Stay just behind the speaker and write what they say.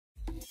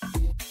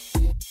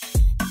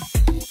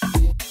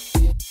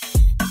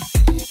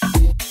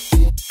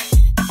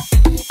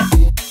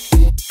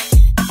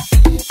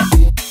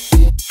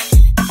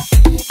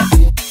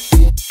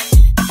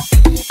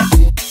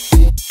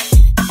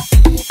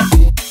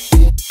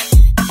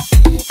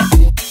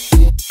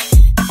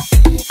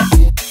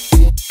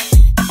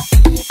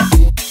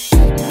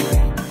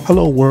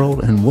Hello,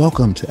 world, and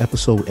welcome to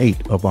episode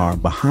 8 of our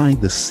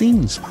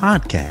Behind-The-Scenes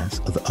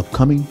podcast of the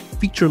upcoming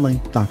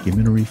feature-length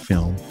documentary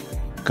film,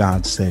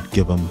 God Said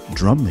Give 'Em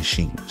Drum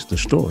Machines, the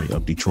Story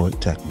of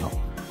Detroit Techno.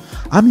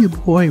 I'm your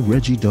boy,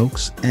 Reggie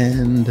Dokes,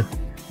 and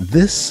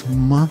this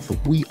month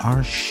we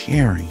are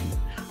sharing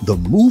the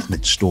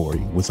Movement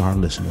story with our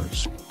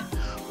listeners.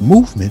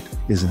 Movement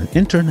is an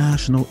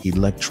international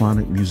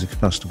electronic music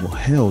festival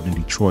held in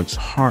Detroit's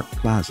Hart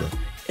Plaza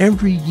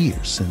every year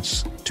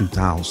since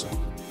 2000.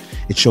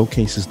 It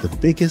showcases the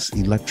biggest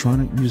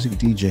electronic music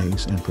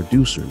DJs and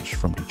producers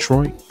from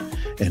Detroit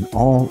and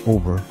all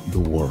over the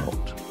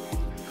world.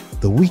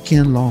 The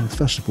weekend-long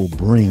festival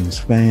brings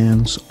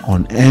fans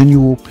on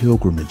annual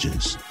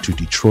pilgrimages to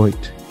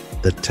Detroit,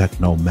 the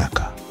techno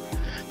Mecca.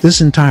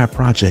 This entire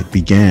project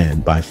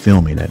began by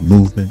filming at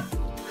Movement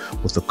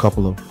with a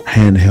couple of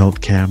handheld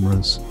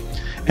cameras.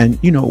 And,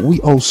 we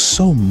owe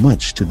so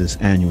much to this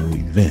annual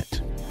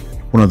event,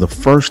 one of the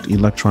first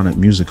electronic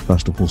music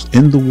festivals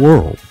in the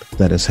world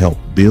that has helped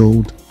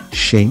build,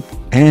 shape,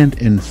 and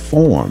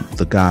inform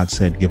the God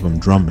Said Give 'Em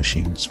Drum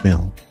Machines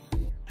film.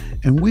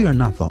 And we are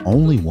not the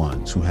only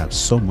ones who have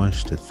so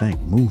much to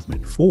thank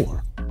Movement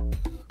for.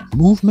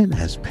 Movement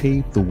has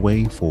paved the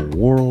way for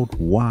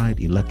worldwide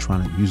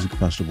electronic music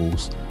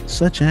festivals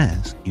such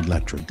as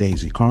Electric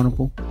Daisy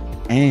Carnival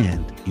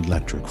and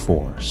Electric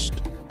Forest.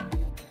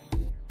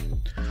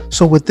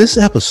 So with this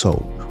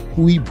episode,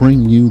 we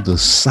bring you the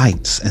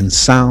sights and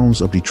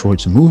sounds of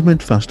Detroit's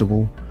Movement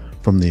Festival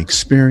from the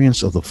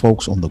experience of the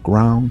folks on the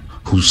ground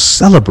who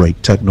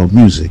celebrate techno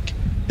music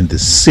in the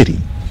city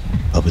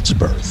of its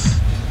birth.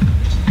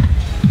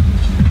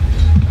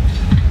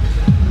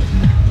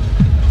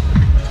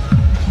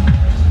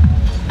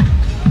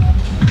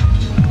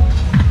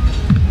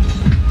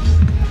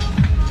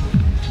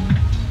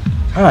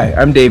 Hi,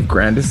 I'm Dave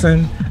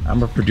Grandison.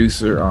 I'm a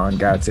producer on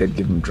God Said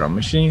Give 'Em Drum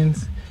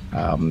Machines.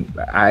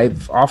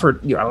 I've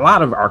offered a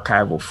lot of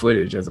archival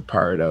footage as a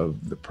part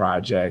of the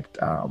project,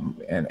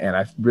 and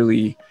I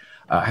really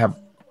have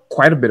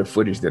quite a bit of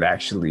footage that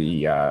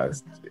actually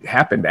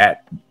happened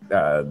at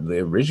the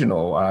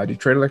original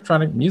Detroit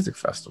Electronic Music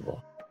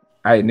Festival.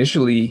 I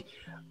initially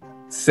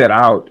set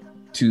out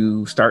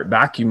to start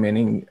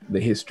documenting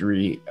the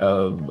history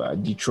of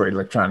Detroit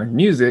electronic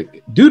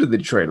music due to the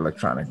Detroit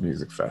Electronic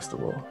Music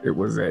Festival. It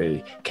was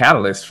a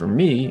catalyst for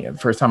me. The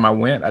first time I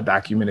went, I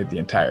documented the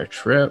entire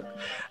trip.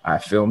 I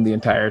filmed the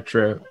entire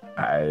trip.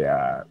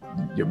 I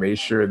made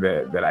sure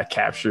that I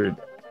captured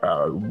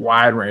a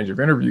wide range of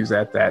interviews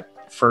at that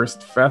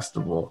first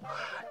festival.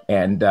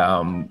 And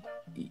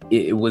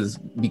it was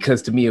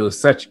because to me, it was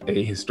such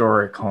a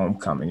historic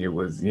homecoming. It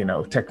was,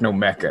 techno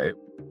Mecca.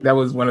 That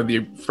was one of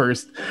the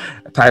first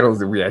titles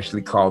that we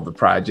actually called the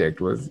project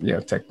was,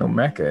 Techno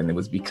Mecca. And it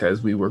was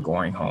because we were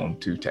going home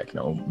to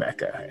Techno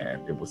Mecca.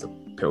 And it was a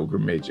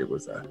pilgrimage. It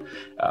was a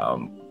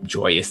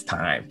joyous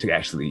time to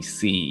actually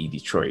see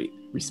Detroit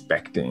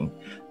respecting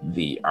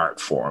the art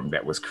form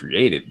that was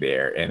created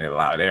there. And it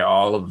allowed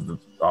all of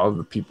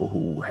the people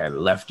who had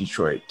left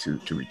Detroit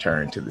to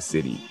return to the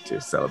city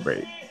to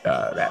celebrate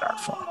that art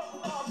form.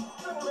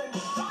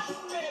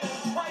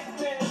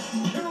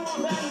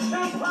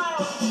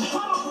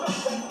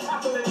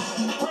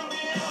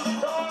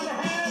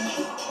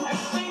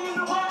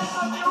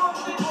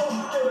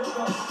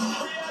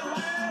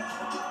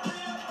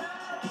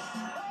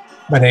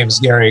 My name is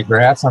Gary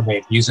Graff. I'm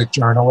a music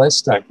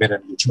journalist. I've been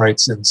in Detroit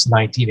since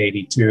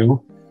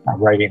 1982,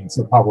 writing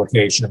for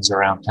publications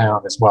around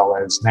town as well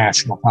as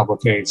national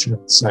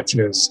publications such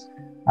as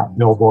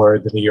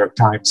Billboard, the New York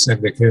Times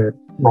Syndicate,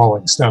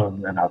 Rolling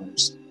Stone, and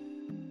others.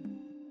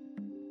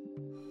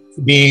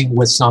 Being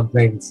with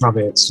something from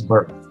its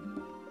birth,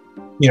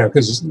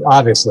 because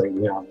obviously,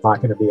 I'm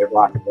not going to be at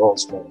rock and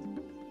roll's birth.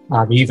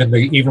 Even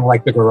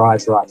like the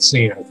garage rock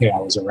scene. Okay, I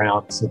was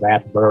around for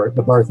that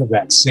the birth of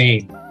that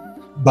scene.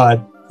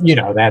 But,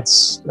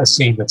 that's a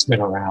scene that's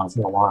been around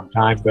for a long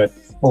time. But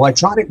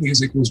electronic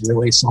music was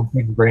really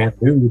something brand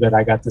new that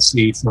I got to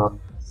see from,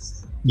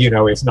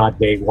 if not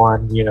day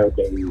one,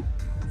 day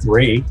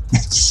 3,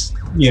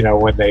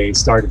 when they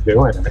started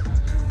doing it.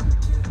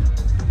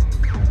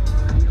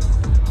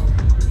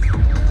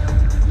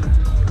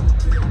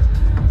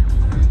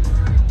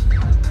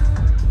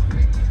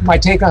 My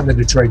take on the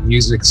Detroit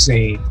music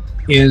scene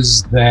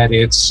is that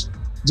it's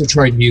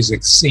Detroit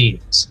music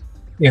scenes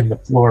in the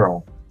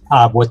plural.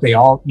 What they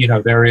all,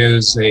 there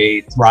is a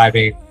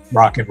thriving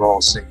rock and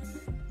roll scene,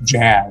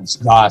 jazz,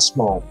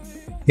 gospel,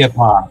 hip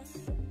hop,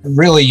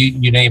 really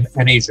you name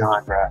any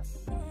genre.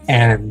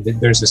 And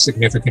there's a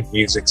significant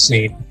music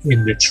scene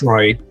in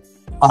Detroit,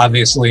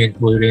 obviously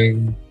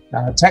including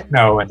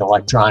techno and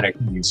electronic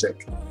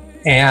music.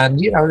 And,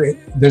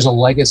 there's a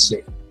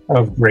legacy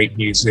of great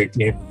music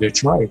in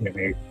Detroit. And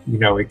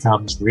it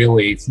comes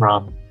really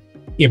from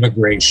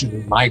immigration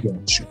and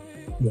migration.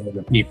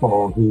 The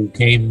people who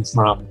came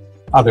from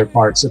other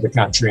parts of the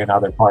country and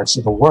other parts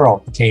of the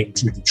world came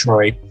to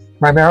Detroit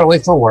primarily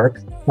for work,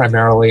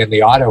 primarily in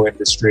the auto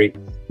industry,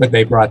 but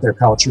they brought their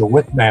culture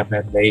with them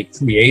and they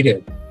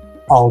created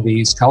all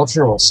these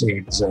cultural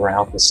scenes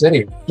around the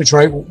city.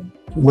 Detroit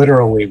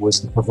literally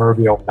was the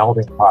proverbial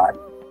melting pot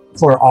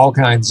for all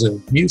kinds of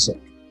music.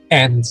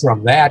 And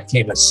from that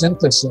came a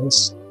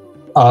synthesis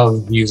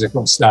of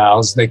musical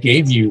styles that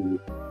gave you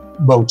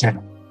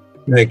Motown,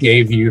 that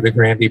gave you the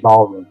Grandy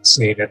Ballroom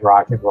scene in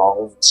rock and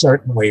roll,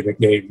 certainly that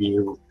gave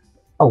you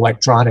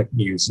electronic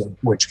music,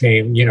 which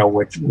came, you know,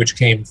 which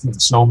came from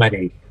so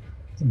many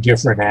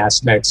different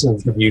aspects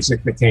of the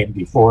music that came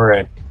before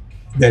it,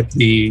 that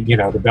the, you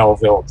know, the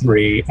Belleville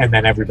Three and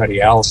then everybody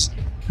else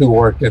who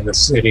worked in the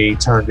city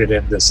turned it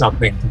into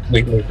something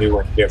completely new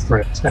and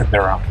different and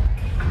their own.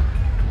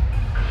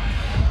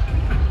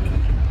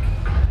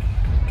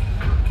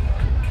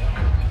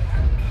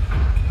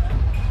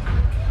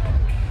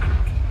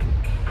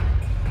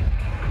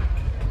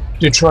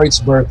 Detroit's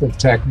birth of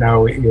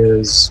techno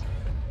is,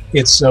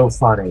 it's so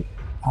funny.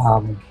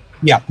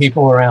 Yeah,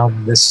 people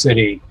around this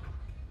city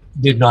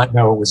did not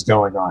know what was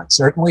going on.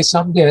 Certainly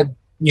some did.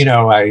 You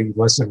know, we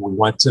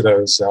went to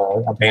those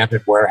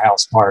abandoned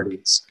warehouse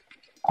parties,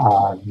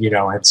 you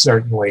know, and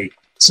certainly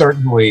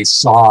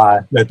saw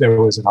that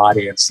there was an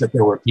audience, that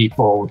there were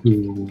people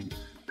who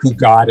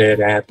got it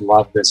and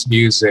loved this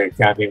music.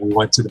 I mean, we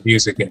went to the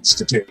Music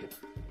Institute,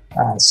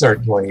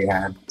 certainly,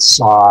 and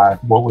saw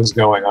what was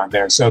going on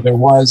there. So there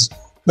was,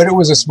 but it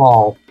was a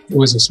small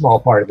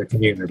part of the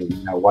community.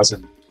 You know,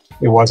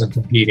 it wasn't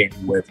competing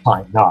with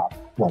Pine Knob,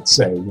 let's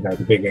say, you know,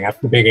 the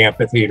big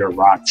amphitheater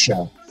rock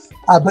show.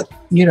 But,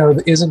 you know,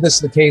 isn't this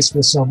the case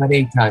with so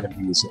many kind of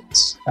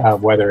musics,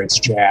 whether it's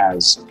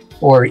jazz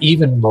or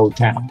even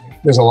Motown?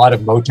 There's a lot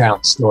of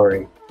Motown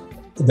story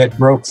that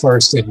broke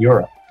first in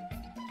Europe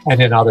and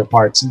in other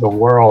parts of the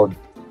world,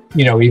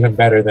 you know, even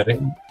better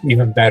and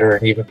even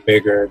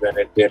bigger than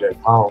it did at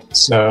home.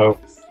 So,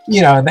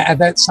 you know, and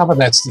that some of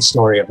that's the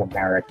story of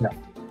America.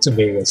 To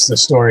me, it's the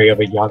story of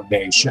a young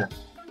nation.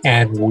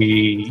 And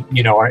we,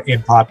 you know,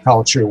 in pop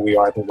culture, we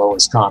are the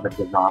lowest common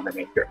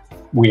denominator.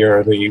 We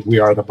are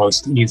the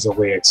most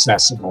easily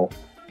accessible.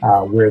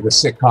 We're the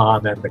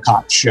sitcom and the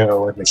cop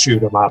show and the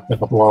shoot 'em up and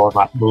the blow 'em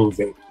up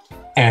movie,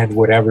 and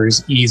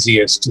whatever's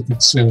easiest to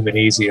consume and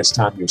easiest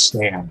to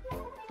understand.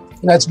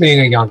 That's being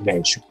a young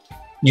nation,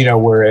 you know.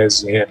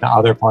 Whereas in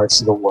other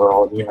parts of the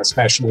world, you know,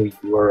 especially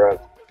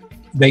Europe,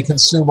 they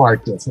consume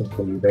art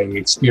differently. They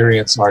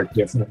experience art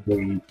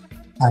differently,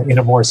 in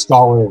a more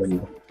scholarly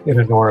way, in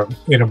a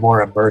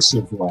more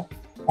immersive way,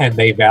 and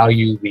they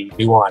value the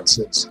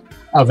nuances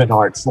of an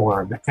art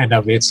form and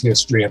of its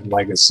history and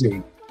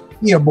legacy,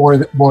 you know,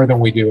 more than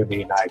we do in the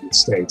United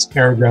States.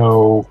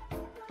 Ergo,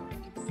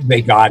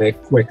 they got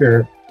it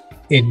quicker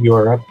in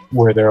Europe,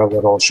 where they're a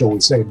little, shall we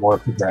say, more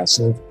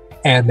progressive,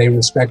 and they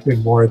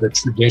respected more the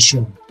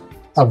tradition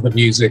of the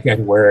music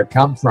and where it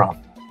come from,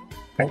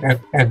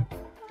 and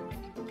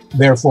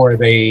therefore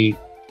they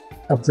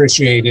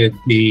appreciated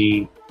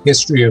the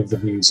history of the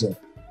music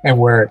and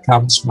where it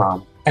comes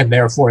from, and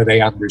therefore they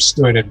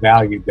understood and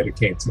valued that it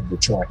came from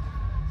Detroit,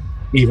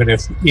 even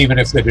if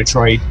the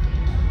Detroit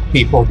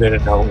people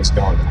didn't know what was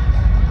going on.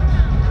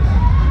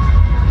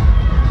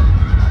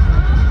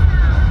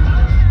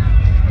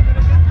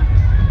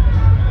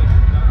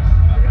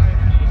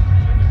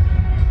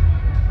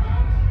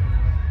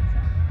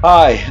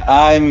 Hi,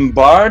 I'm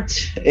Bart,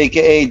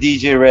 aka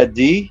DJ Red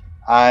D.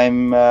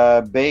 I'm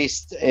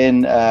based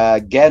in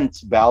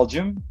Ghent,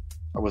 Belgium.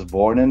 I was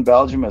born in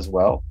Belgium as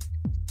well.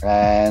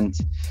 And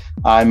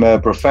I'm a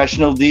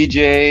professional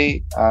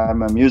DJ,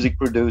 I'm a music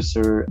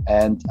producer,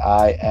 and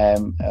I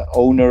am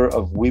owner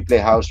of We Play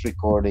House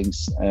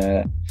Recordings,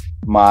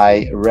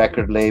 my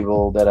record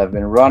label that I've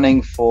been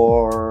running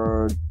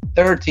for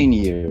 13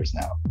 years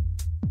now.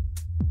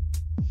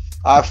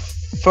 I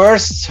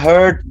first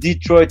heard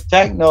Detroit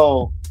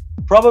Techno,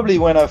 probably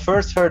when I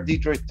first heard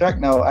Detroit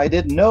Techno, I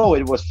didn't know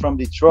it was from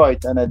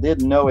Detroit and I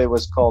didn't know it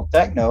was called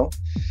techno.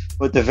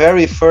 But the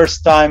very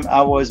first time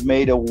I was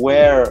made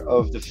aware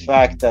of the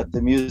fact that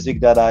the music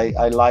that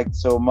I liked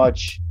so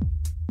much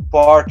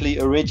partly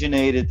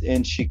originated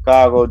in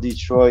Chicago,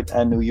 Detroit,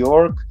 and New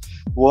York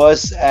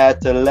was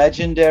at the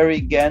legendary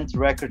Ghent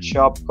record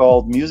shop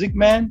called Music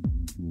Man,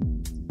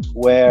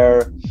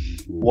 where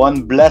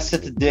one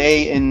blessed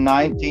day in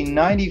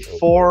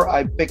 1994,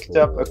 I picked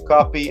up a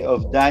copy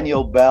of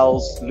Daniel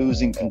Bell's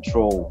Losing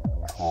Control.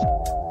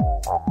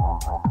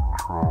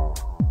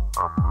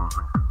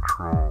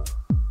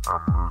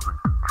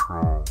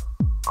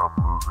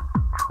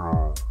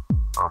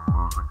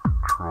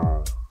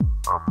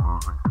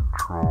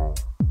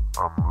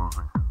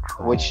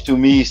 Which to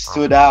me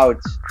stood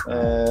out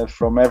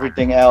from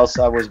everything else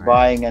I was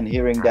buying and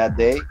hearing that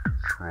day.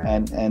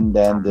 And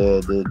then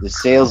the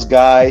sales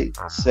guy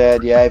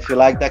said, yeah, if you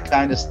like that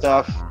kind of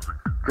stuff,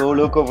 go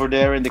look over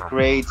there in the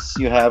crates.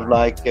 You have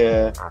like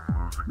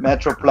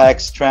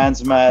Metroplex,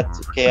 Transmat,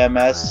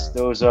 KMS.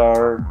 Those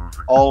are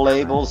all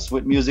labels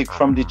with music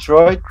from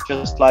Detroit,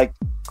 just like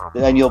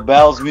Daniel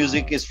Bell's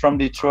music is from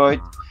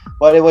Detroit.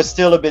 But it was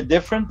still a bit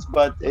different,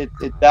 but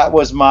that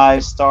was my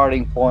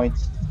starting point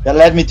that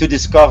led me to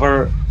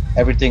discover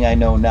everything I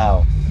know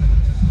now.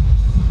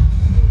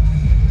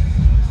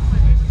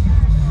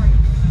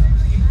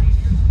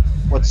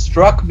 what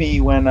struck me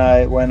when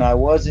I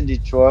was in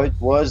Detroit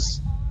was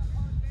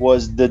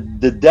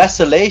the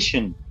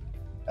desolation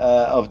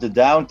of the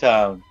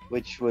downtown,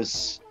 which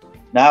was,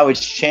 now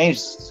it's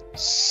changed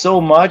so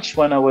much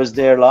when I was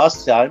there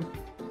last time.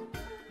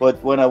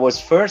 But when I was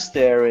first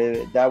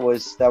there, that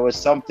was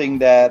something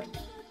that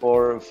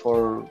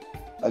for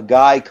a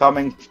guy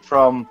coming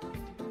from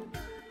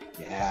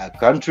a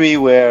country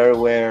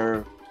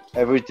where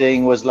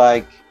everything was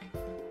like,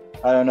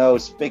 I don't know,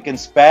 spick and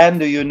span.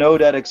 Do you know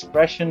that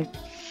expression?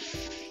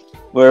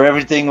 Where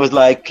everything was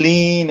like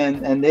clean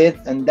and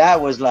that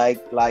was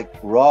like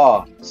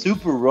raw,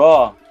 super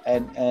raw,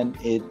 and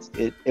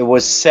it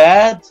was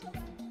sad,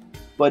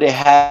 but it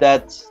had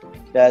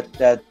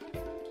that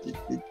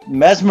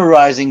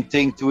mesmerizing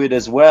thing to it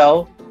as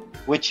well,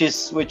 which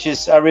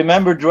is I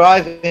remember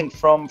driving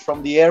from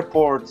the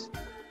airport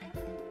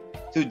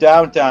to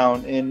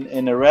downtown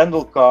in a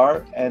rental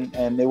car,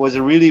 and it was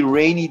a really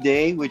rainy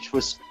day, which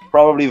was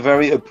probably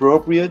very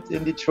appropriate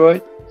in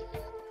Detroit.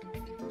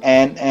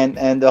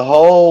 And the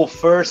whole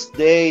first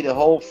day, the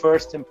whole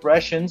first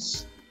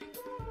impressions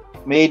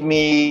made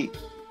me.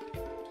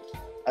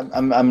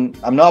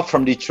 I'm not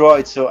from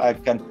Detroit, so I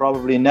can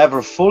probably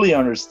never fully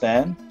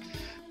understand.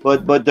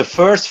 But the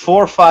first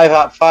 4 or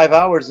 5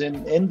 hours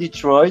in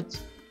Detroit,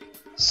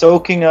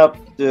 soaking up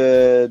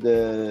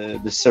the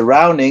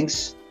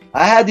surroundings,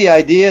 I had the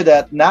idea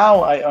that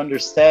now I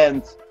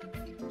understand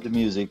the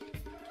music.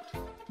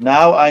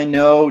 Now I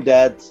know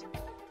that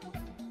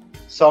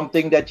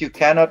something that you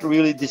cannot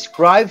really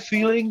describe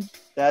feeling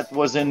that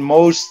was in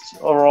most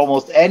or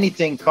almost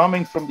anything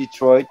coming from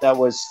Detroit, that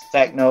was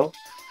techno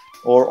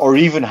or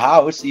even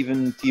house,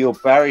 even Theo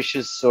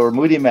Parrish's or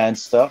Moody Man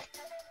stuff,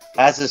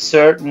 has a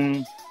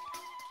certain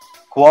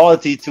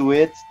quality to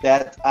it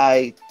that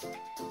I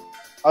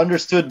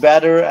understood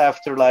better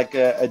after like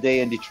a day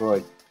in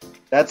Detroit.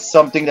 That's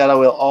something that I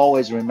will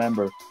always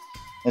remember,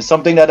 and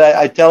something that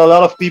I tell a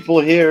lot of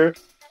people here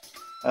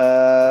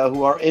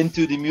who are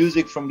into the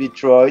music from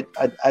Detroit.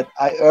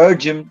 I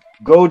urge them,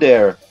 go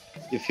there.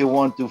 If you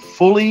want to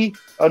fully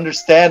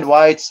understand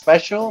why it's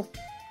special,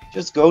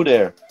 just go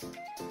there.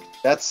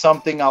 That's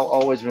something I'll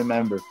always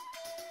remember.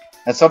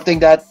 And something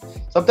that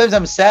sometimes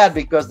I'm sad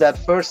because that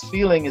first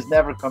feeling is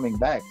never coming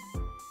back.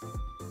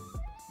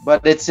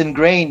 But it's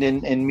ingrained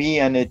in me,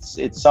 and it's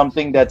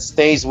something that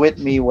stays with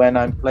me when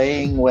I'm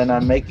playing, when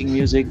I'm making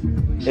music.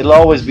 It'll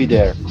always be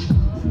there.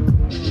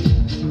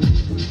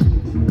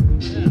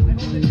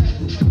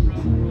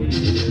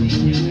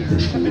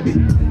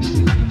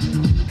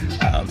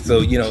 So,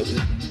 you know,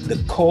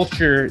 the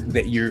culture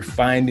that you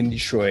find in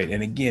Detroit,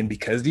 and again,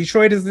 because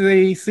Detroit is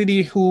a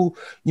city who,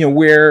 you know,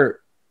 where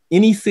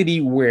any city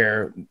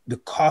where the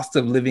cost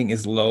of living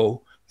is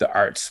low, the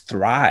arts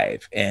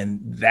thrive. And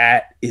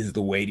that is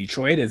the way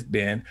Detroit has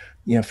been,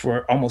 you know,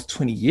 for almost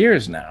 20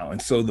 years now.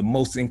 And so the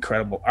most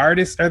incredible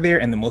artists are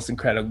there, and the most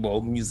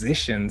incredible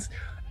musicians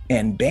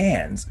and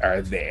bands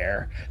are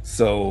there.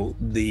 So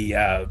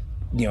the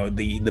you know,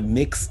 the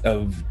mix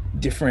of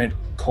different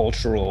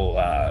cultural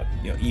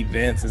you know,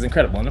 events is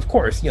incredible. And of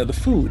course, you know, the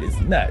food is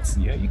nuts.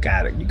 You know, you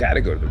gotta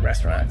go to the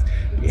restaurants.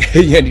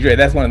 Yeah, Detroit,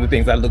 that's one of the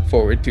things I look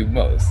forward to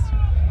most.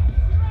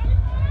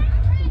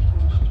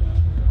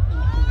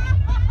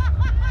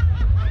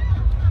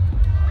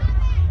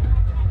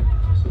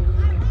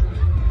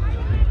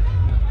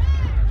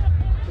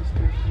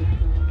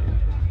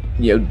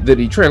 You know, the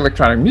Detroit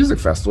Electronic Music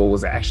Festival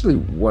was actually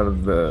one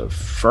of the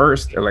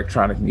first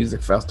electronic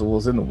music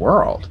festivals in the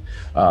world.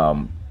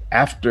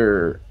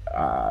 After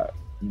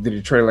the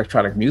Detroit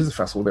Electronic Music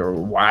Festival, there were a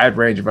wide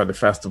range of other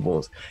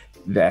festivals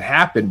that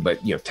happened,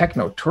 but, you know,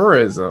 techno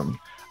tourism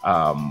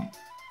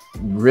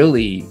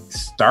really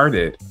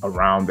started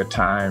around the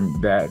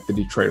time that the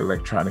Detroit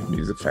Electronic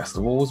Music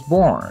Festival was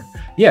born.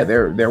 Yeah,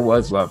 there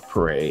was Love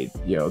Parade.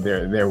 You know,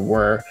 there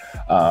were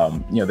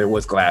you know, there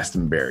was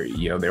Glastonbury.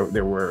 You know,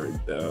 there were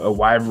a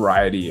wide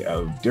variety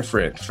of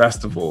different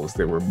festivals.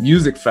 There were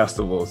music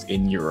festivals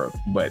in Europe,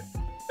 but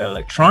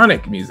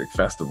electronic music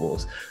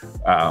festivals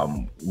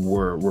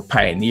were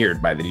pioneered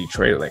by the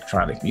Detroit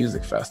Electronic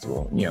Music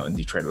Festival. You know, and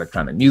Detroit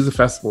Electronic Music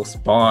Festival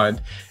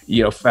spawned,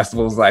 you know,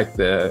 festivals like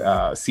the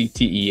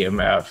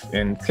CTEMF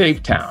in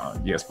Cape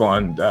Town. You know,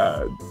 spawned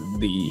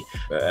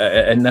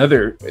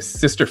another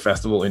sister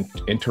festival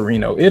in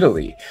Torino,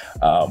 Italy.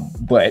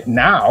 But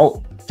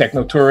now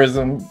techno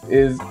tourism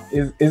is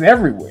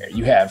everywhere.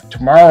 You have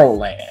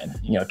Tomorrowland,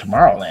 you know,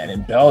 Tomorrowland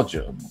in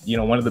Belgium, you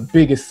know, one of the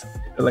biggest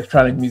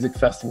electronic music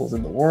festivals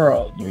in the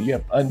world. You know, you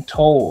have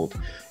Untold,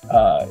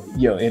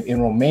 you know,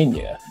 in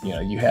Romania. You know,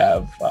 you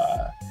have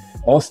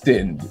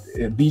Ostend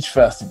Beach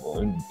Festival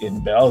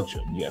in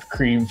Belgium. You have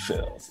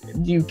Creamfields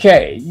in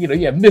UK. You know,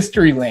 you have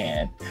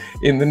Mysteryland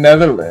in the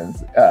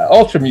Netherlands,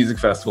 Ultra Music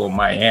Festival in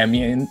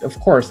Miami, and of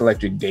course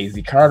Electric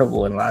Daisy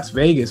Carnival in Las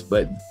Vegas.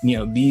 But, you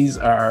know, these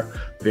are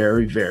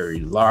very, very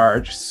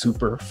large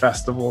super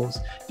festivals.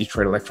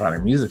 Detroit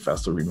Electronic Music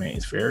Festival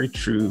remains very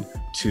true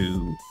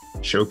to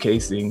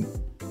showcasing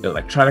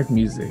electronic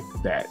music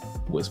that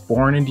was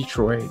born in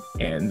Detroit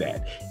and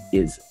that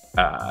is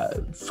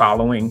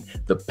following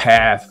the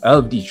path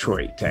of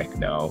Detroit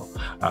techno,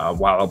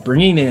 while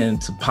bringing in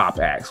some pop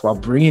acts, while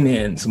bringing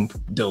in some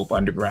dope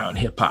underground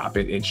hip hop,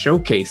 and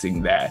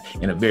showcasing that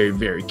in a very,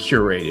 very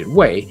curated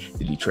way.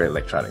 The Detroit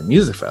Electronic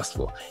Music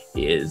Festival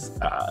is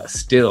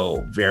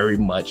still very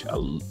much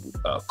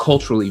a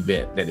cultural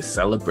event that is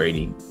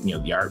celebrating,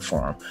 the art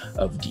form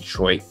of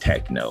Detroit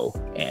techno,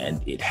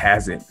 and it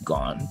hasn't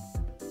gone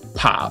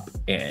pop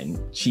and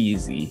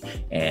cheesy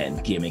and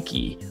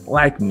gimmicky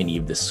like many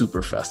of the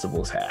super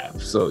festivals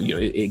have. So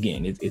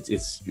again,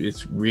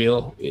 it's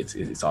real,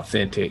 it's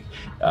authentic,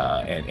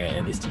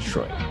 and it's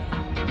Detroit.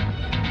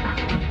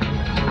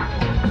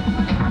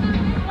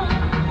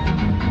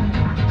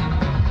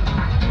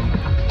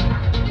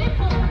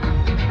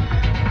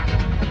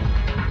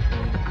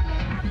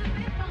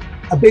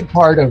 A big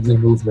part of the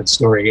movement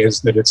story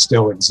is that it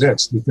still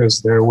exists,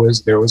 because there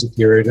was a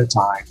period of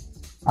time.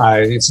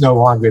 It's no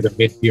longer the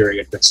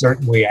mid-period, but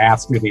certainly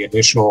after the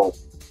initial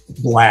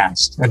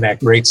blast and that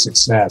great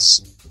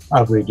success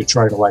of the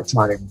Detroit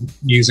Electronic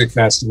Music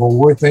Festival,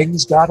 where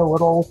things got a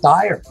little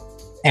dire,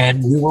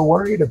 and we were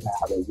worried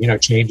about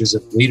it. Changes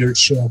of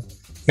leadership.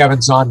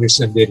 Kevin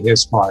Saunderson did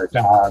his part.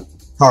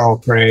 Carl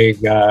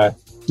Craig,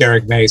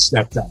 Derek May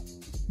stepped up.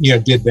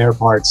 Did their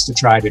parts to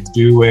try to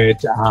do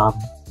it. A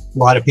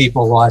lot of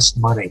people lost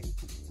money,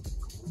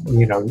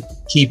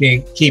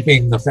 keeping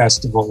the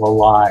festival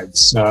alive.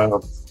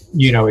 So,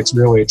 it's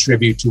really a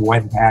tribute to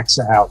when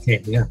Paxahau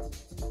came in.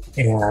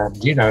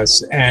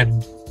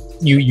 And,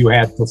 you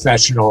had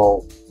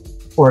professional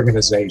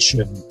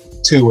organization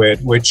to it,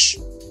 which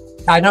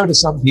I know to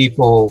some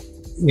people,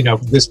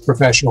 this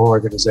professional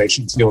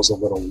organization feels a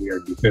little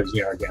weird because,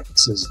 again,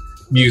 this is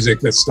music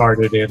that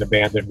started in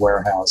abandoned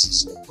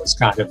warehouses. It was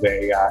kind of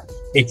a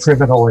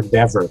criminal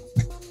endeavor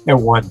at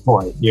one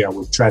point,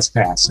 with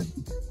trespassing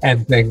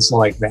and things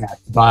like that.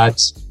 But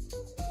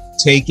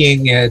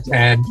taking it,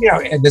 and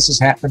this has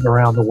happened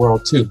around the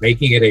world too,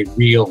 making it a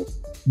real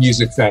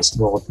music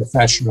festival, a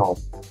professional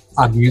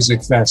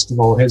music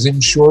festival, has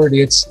ensured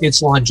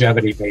its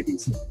longevity maybe.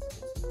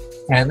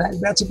 And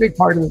that's a big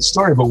part of the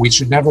story, but we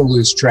should never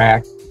lose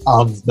track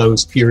of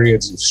those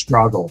periods of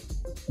struggle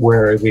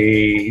where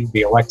the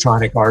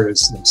electronic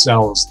artists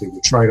themselves, the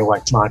Detroit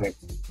electronic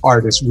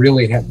artists,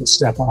 really had to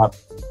step up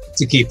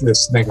to keep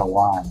this thing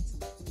alive.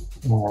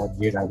 And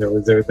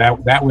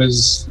that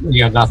was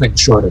nothing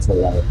short of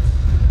heroic.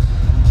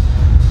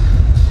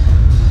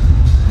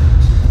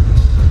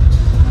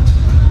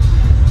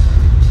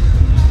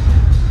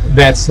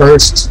 That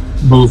first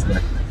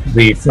movement,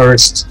 the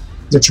first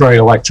Detroit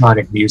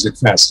Electronic Music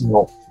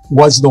Festival,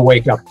 was the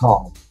wake-up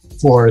call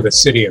for the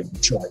city of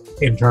Detroit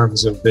in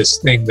terms of this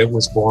thing that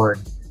was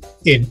born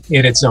in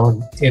its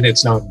own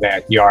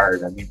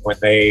backyard. I mean, when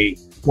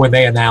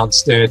they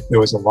announced it, there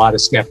was a lot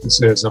of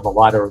skepticism, a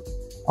lot of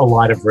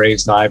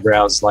raised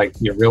eyebrows. Like,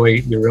 you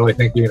really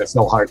think you're going to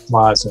fill Hart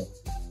Plaza,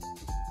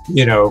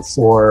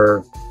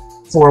 for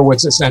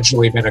what's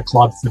essentially been a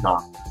club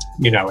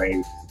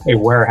phenomenon, a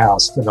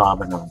warehouse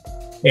phenomenon.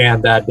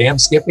 And damn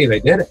Skippy, they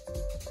did it.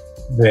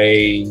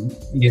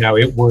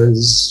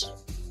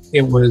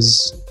 It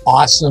was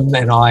awesome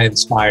and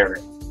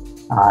awe-inspiring.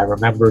 I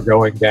remember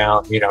going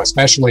down,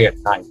 especially at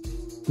night,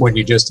 when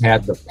you just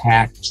had the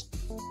packed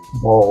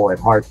bowl at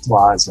Hart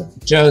Plaza,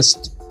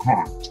 just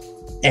packed,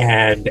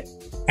 and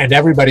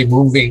everybody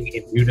moving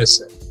in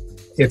unison,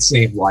 it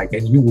seemed like.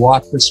 And you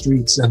walked the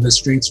streets, and the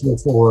streets were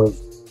full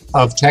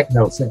of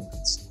techno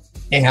fans,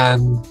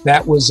 and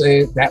that was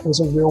a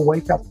real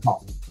wake-up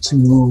call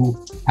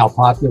to how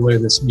popular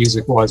this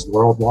music was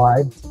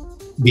worldwide,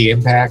 the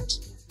impact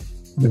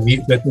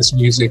that this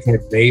music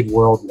had made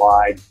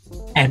worldwide,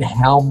 and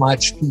how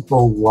much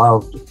people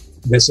loved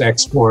this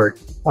export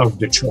of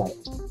Detroit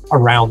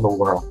around the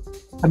world.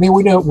 I mean,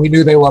 we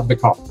knew they loved the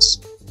Cars,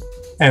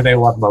 and they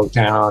loved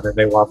Motown, and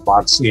they loved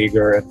Bob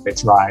Seger and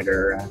Mitch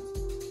Ryder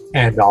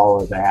and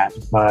all of that.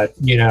 But,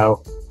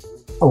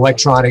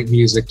 electronic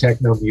music,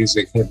 techno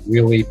music had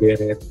really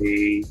been in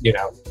the,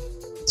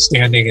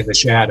 standing in the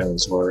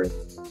shadows, or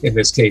in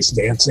this case,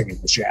 dancing in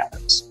the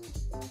shadows.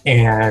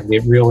 And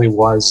it really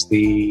was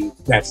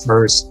that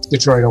first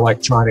Detroit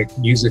Electronic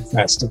Music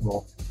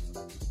Festival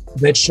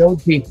that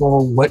showed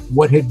people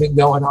what had been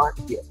going on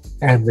here,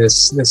 and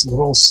this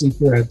little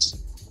secret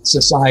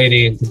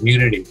society and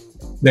community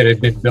that had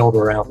been built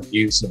around the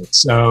music.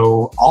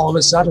 So all of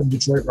a sudden,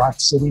 Detroit Rock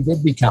City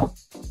did become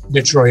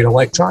Detroit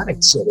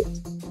Electronic City,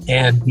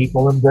 and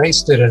people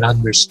embraced it and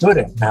understood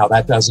it. Now,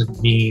 that doesn't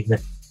mean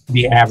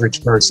the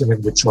average person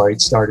in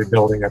Detroit started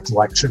building a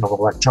collection of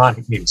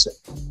electronic music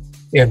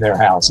in their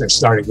house or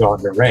started going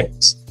to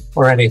raves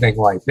or anything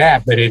like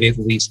that, but it at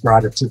least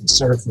brought it to the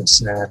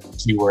surface, and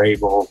you were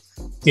able,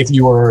 if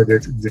you were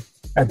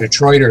a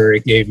Detroiter,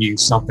 it gave you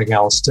something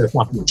else to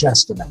thump your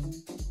chest about.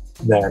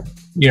 That,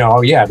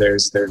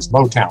 there's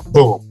Motown,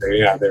 boom,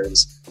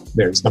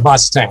 there's the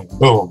Mustang,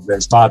 boom,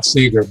 there's Bob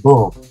Seger,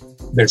 boom,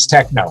 there's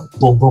techno,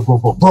 boom, boom, boom,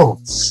 boom,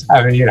 boom.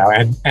 I mean,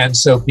 and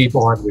so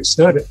people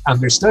understood it,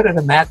 and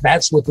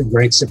that's what the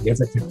great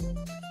significance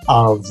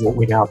of what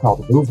we now call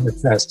the Movement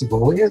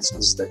Festival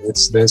is that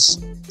it's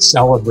this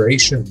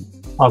celebration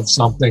of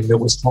something that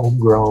was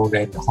homegrown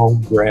and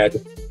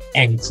homebred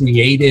and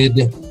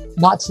created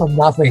not from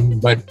nothing,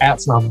 but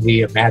from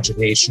the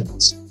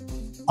imaginations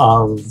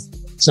of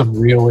some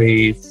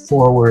really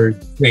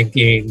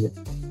forward-thinking,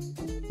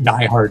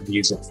 diehard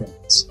music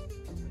fans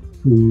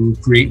who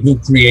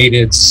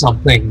created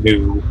something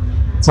new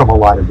from a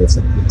lot of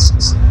different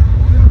pieces.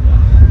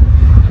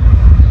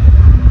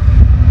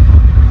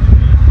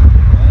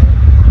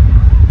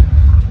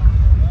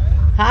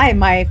 Hi,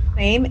 my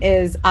name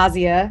is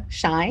Asya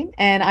Shein,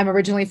 and I'm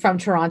originally from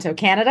Toronto,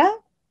 Canada,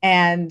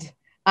 and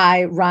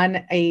I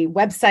run a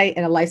website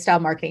and a lifestyle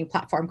marketing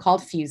platform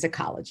called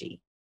Fusicology.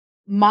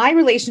 My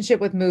relationship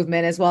with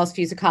Movement, as well as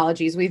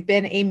Fusicology, is we've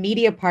been a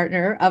media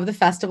partner of the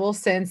festival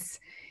since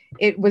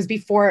it was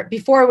before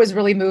it was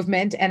really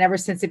Movement, and ever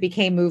since it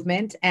became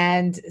Movement.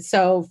 And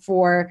so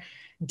for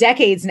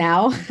decades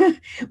now,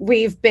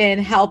 we've been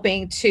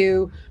helping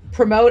to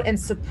promote and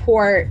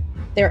support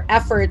their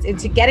efforts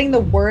into getting the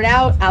word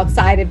out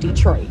outside of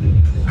Detroit.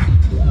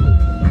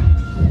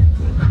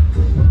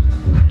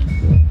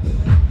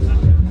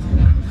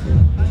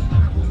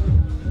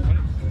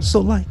 So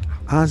like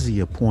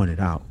Asya pointed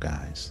out,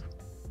 guys,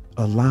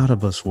 a lot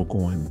of us were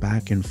going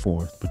back and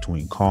forth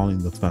between calling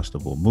the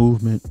festival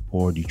Movement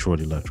or Detroit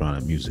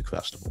Electronic Music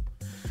Festival.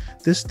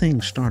 This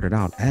thing started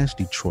out as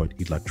Detroit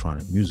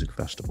Electronic Music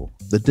Festival,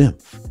 the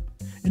DEMF.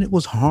 And it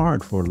was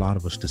hard for a lot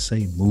of us to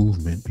say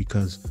Movement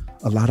because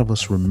a lot of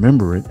us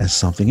remember it as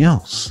something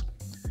else.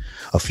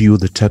 A few of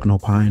the techno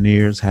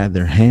pioneers had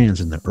their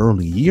hands in the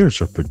early years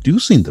of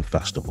producing the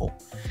festival,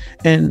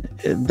 and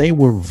they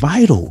were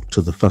vital to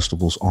the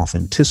festival's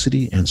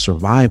authenticity and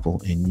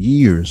survival in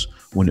years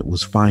when it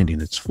was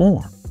finding its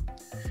form.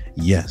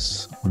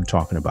 Yes, I'm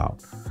talking about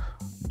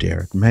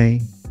Derek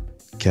May,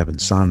 Kevin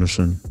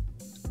Saunderson,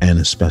 and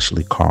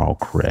especially Carl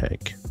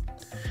Craig.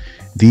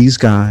 These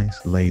guys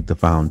laid the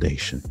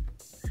foundation.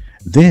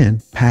 Then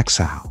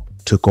Paxow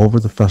took over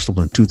the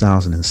festival in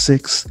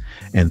 2006,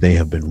 and they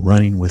have been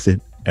running with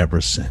it ever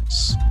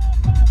since.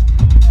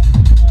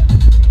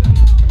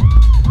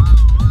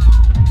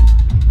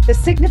 The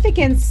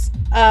significance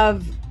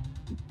of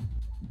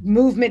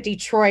Movement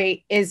Detroit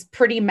is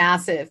pretty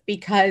massive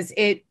because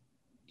it,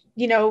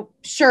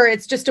 sure,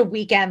 it's just a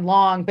weekend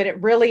long, but it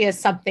really is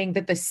something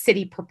that the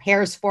city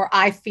prepares for,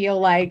 I feel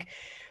like,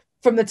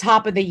 from the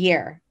top of the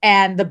year,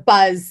 and the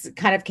buzz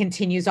kind of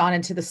continues on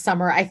into the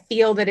summer. I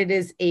feel that it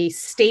is a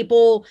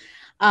staple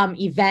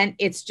event.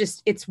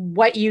 It's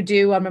what you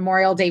do on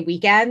Memorial Day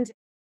weekend.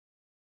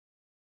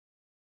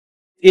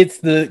 It's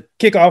the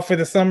kickoff for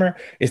the summer.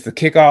 It's the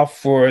kickoff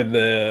for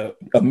the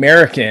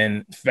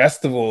American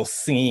festival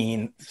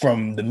scene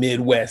from the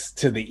Midwest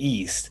to the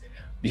East,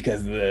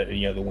 because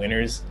the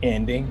winter's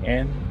ending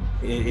and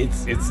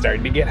it's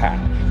starting to get hot.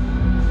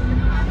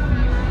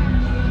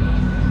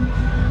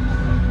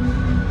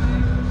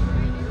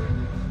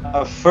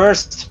 I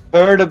first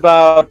heard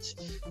about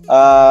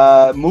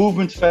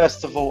Movement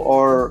Festival,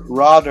 or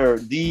rather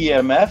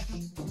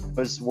DEMF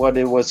was what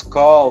it was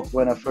called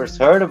when I first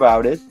heard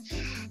about it,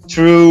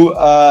 through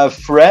a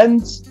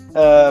friend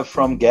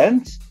from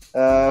Ghent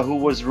who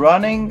was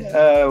running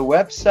a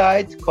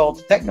website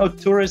called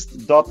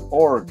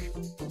techno-tourist.org.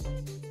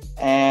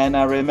 And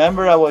I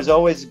remember I was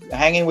always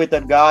hanging with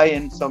that guy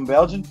in some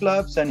Belgian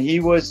clubs, and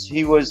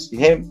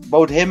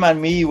both him and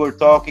me were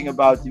talking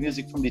about the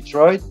music from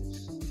Detroit.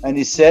 And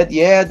he said,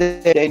 yeah,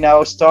 they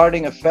now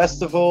starting a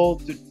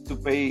festival to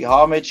pay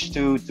homage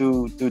to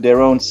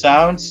their own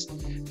sounds.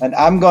 And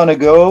I'm going to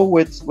go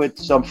with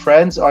some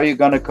friends. Are you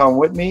going to come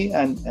with me?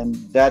 And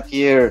that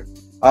year,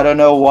 I don't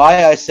know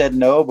why I said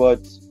no,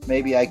 but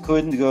maybe I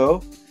couldn't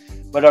go.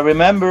 But I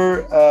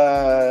remember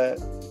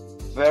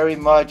very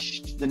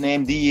much the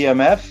name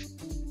DEMF.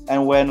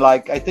 And when, I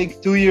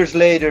think 2 years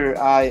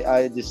later,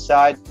 I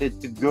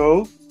decided to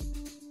go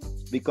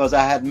because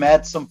I had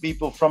met some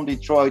people from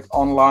Detroit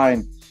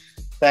online,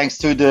 thanks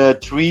to the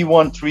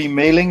 313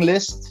 mailing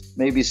list.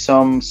 Maybe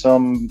some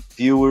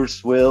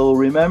viewers will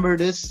remember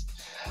this.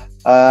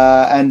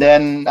 And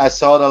then I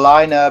saw the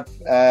lineup.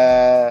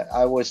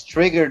 I was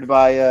triggered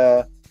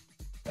by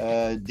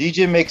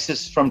DJ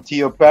mixes from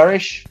Theo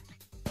Parrish,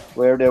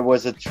 where there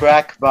was a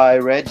track by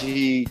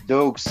Reggie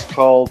Dokes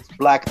called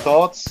Black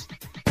Thoughts.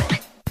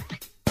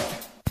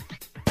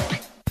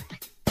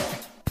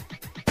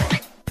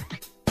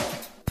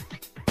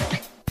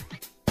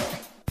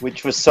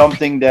 Which was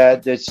something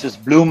that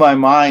just blew my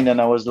mind.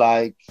 And I was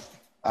like,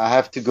 I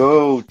have to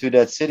go to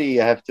that city.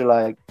 I have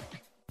to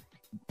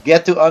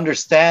get to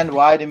understand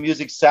why the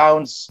music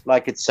sounds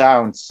like it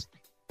sounds.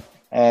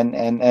 And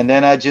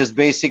then I just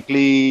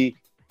basically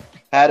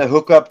had a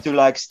hookup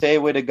to stay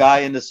with a guy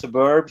in the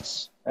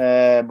suburbs.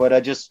 But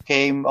I just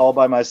came all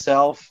by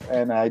myself,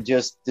 and I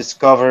just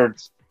discovered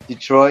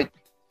Detroit.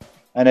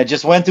 And I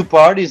just went to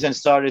parties and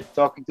started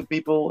talking to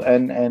people,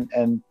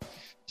 and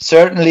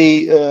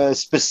certainly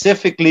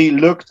specifically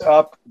looked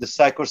up the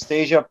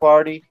Psychostasia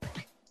party,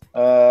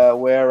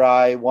 where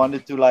I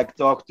wanted to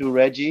talk to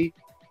Reggie.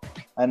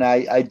 And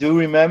I do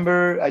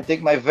remember, I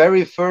think my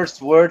very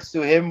first words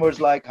to him was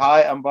like,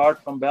 "Hi, I'm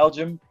Bart from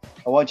Belgium.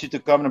 I want you to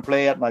come and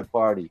play at my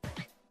party."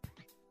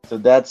 So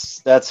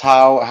that's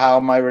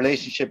how my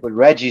relationship with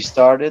Reggie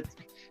started.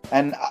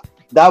 And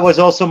that was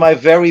also my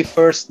very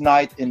first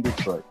night in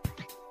Detroit.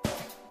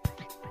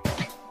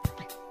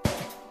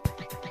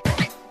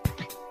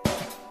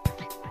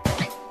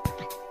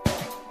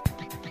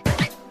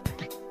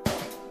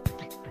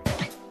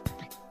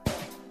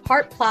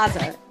 Hart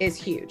Plaza is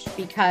huge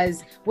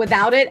because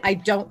without it, I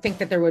don't think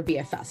that there would be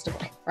a festival,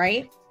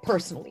 right?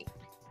 Personally.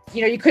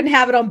 You know, you couldn't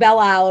have it on Belle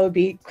Isle. It would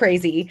be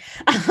crazy.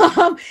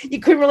 You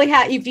couldn't really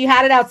have, if you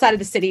had it outside of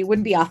the city, it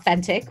wouldn't be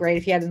authentic, right?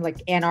 If you had it in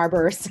like Ann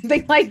Arbor or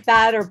something like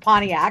that, or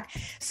Pontiac.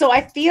 So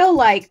I feel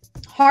like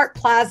Hart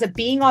Plaza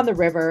being on the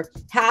river,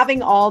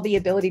 having all the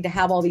ability to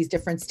have all these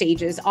different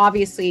stages.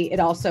 Obviously, it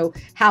also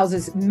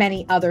houses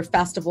many other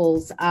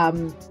festivals,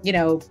 you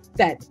know,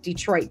 that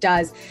Detroit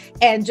does.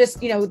 And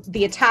just, you know,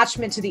 the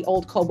attachment to the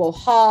old Cobo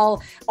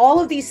Hall, all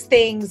of these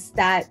things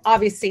that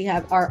obviously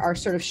are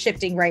sort of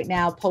shifting right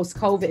now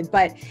post-COVID.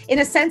 But in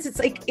a sense, it's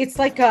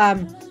like a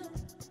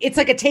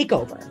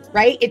takeover,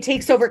 right? It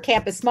takes over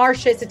Campus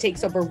Martius, it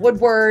takes over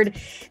Woodward,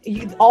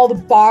 all the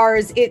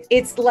bars.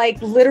 It's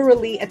like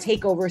literally a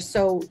takeover.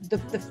 So the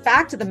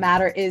fact of the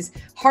matter is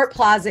Hart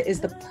Plaza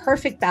is the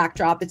perfect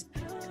backdrop. It's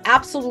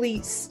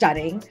absolutely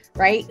stunning,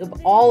 right?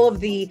 All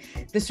of the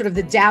sort of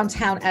the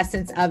downtown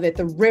essence of it,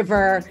 the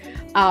river,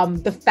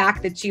 the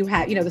fact that you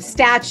have, you know, the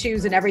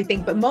statues and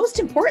everything, but most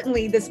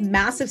importantly, this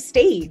massive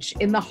stage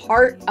in the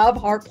heart of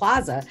Hart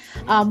Plaza.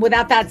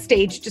 Without that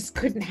stage, just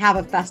couldn't have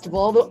a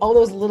festival. All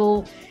those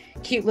little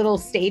cute little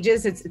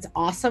stages. It's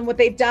awesome what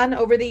they've done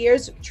over the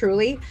years,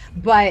 truly.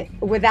 But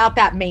without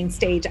that main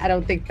stage, I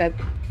don't think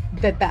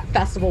that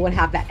festival would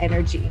have that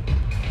energy.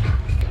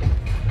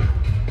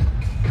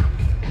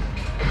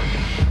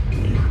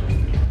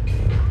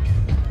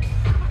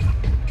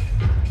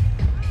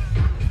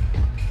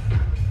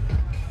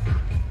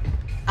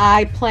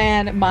 I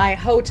plan my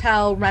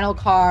hotel, rental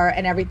car,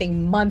 and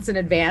everything months in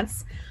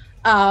advance.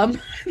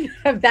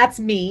 That's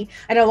me.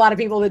 I know a lot of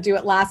people that do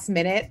it last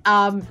minute.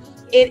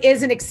 It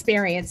is an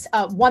experience.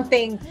 One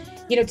thing,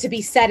 you know, to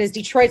be said is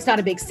Detroit's not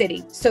a big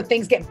city. So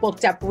things get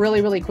booked up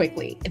really, really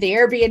quickly. The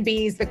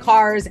Airbnbs, the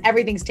cars,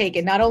 everything's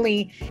taken. Not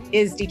only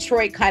is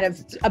Detroit kind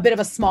of a bit of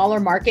a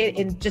smaller market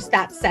in just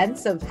that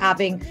sense of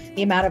having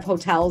the amount of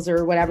hotels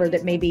or whatever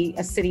that maybe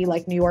a city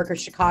like New York or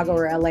Chicago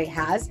or LA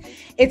has,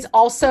 it's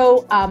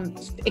also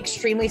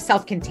extremely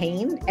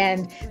self-contained.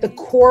 And the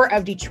core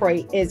of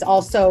Detroit is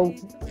also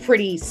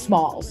pretty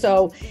small.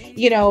 So,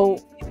 you know,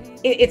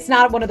 it's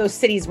not one of those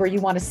cities where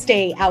you want to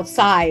stay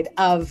outside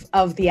of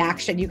the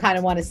action. You kind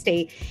of want to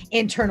stay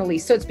internally.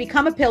 So it's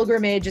become a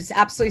pilgrimage. It's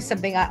absolutely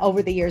something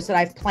over the years that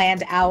I've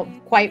planned out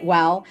quite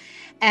well.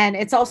 And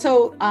it's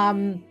also,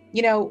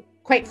 you know,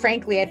 quite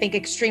frankly, I think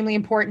extremely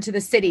important to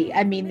the city.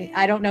 I mean,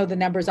 I don't know the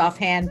numbers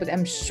offhand, but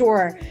I'm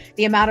sure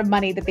the amount of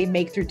money that they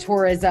make through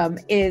tourism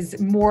is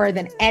more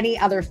than any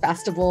other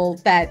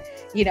festival that,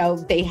 you know,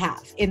 they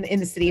have in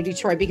the city of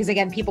Detroit. Because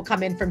again, people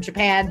come in from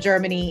Japan,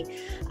 Germany,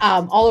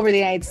 all over the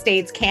United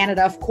States,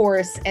 Canada, of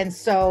course. And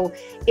so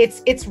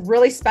it's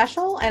really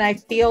special. And I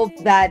feel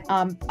that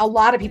a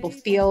lot of people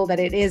feel that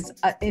it is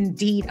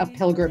indeed a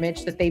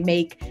pilgrimage that they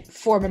make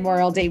for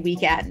Memorial Day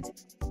weekend.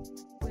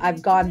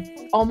 I've gone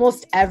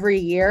almost every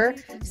year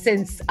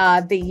since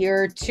the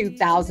year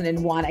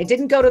 2001. I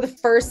didn't go to the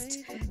first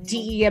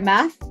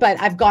DEMF, but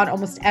I've gone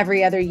almost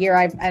every other year.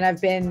 I've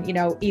been, you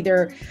know,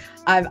 either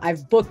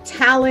I've booked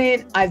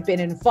talent, I've been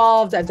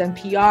involved, I've done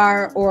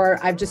PR, or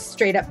I've just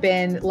straight up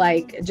been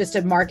like just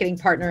a marketing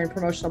partner and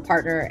promotional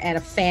partner and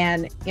a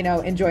fan, you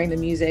know, enjoying the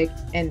music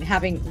and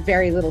having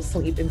very little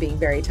sleep and being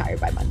very tired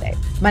by Monday.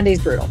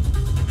 Monday's brutal.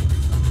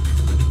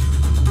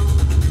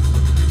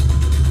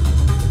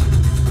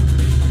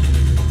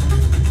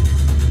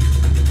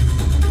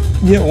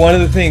 You know, one of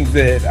the things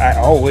that I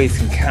always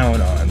can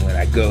count on when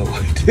I go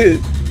to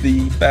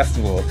the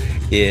festival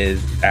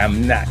is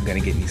I'm not going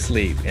to get any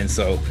sleep. And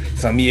so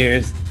some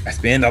years I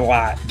spend a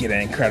lot, get an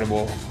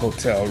incredible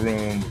hotel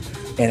room,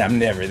 and I'm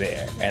never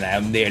there. And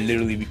I'm there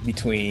literally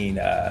between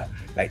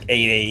like 8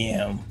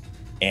 a.m.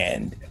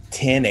 and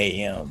 10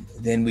 a.m.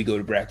 Then we go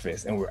to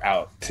breakfast and we're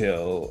out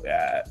till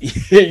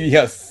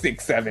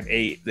 6, 7,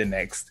 8 the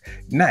next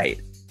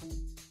night.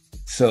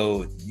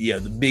 So, you know,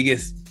 the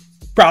biggest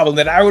problem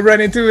that I would run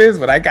into is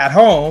when I got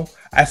home,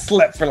 I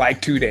slept for like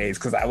 2 days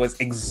because I was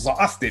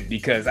exhausted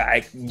because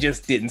I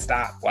just didn't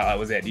stop while I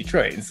was at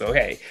Detroit. And so,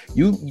 hey,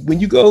 when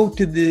you go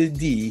to the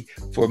D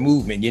for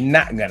movement, you're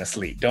not going to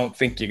sleep. Don't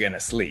think you're going to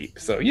sleep.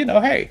 So, you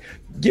know, hey,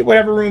 get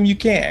whatever room you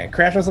can,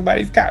 crash on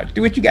somebody's couch,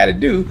 do what you got to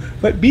do,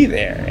 but be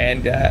there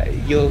and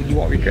you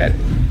won't regret it.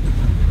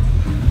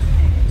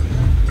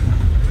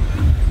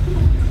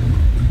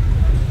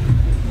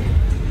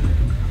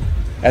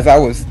 As I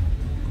was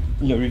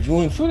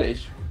reviewing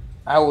footage,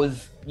 I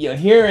was,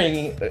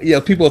 hearing,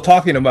 people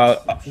talking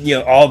about,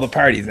 all the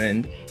parties,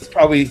 and it's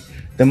probably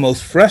the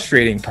most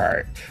frustrating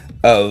part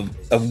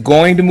of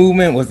going to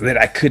movement was that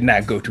I could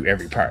not go to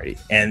every party,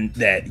 and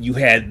that you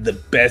had the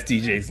best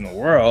DJs in the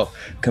world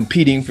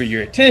competing for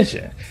your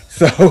attention.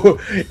 So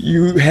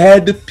you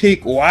had to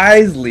pick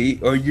wisely,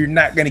 or you're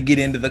not going to get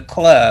into the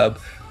club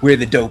where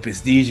the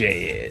dopest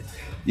DJ is.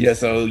 You know,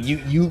 so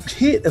you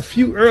hit a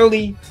few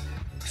early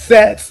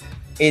sets,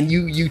 and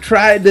you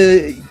tried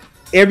to,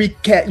 every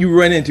cat you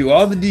run into,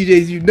 all the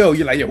DJs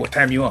you're like, yo, what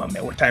time you on,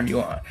 man? What time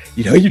you on?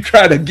 You know, you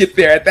try to get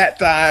there at that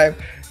time.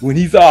 When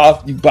he's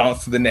off, you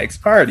bounce to the next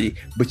party,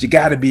 but you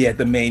got to be at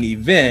the main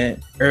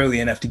event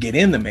early enough to get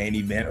in the main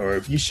event. Or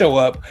if you show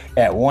up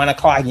at 1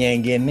 o'clock, you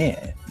ain't getting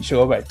in. You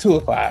show up at 2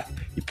 o'clock,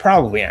 you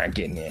probably aren't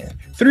getting in.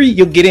 3,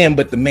 you'll get in,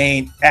 but the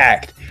main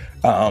act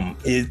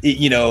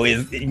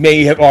it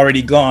may have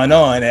already gone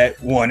on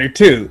at 1 or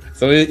 2.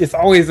 So it's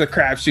always a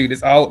crapshoot.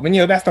 It's all,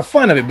 that's the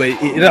fun of it, but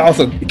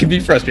it can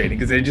be frustrating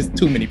because there's just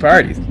too many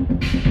parties.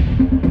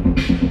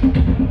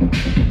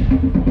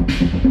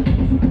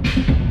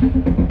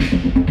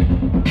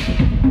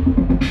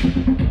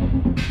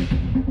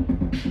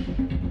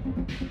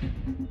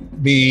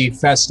 The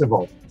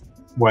festival,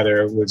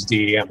 whether it was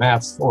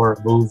DEMF or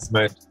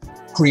movement,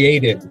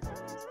 created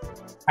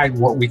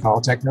what we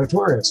call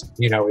techno-tourism.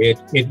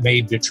 It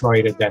made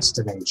Detroit a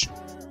destination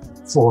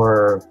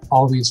for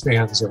all these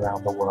fans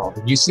around the world.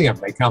 And you see them,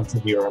 they come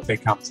from Europe, they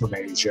come from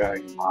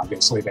Asia.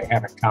 Obviously, they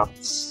haven't come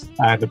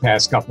in the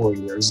past couple of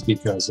years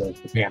because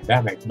of the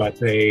pandemic, but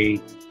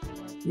it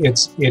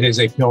is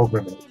a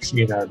pilgrimage.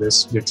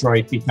 This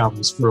Detroit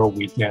becomes for a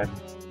weekend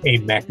a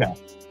Mecca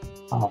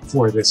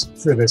for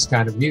this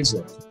kind of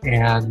music,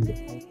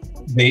 and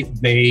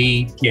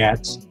they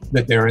get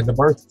that they're in the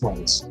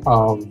birthplace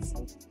of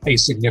a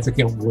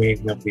significant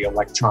wing of the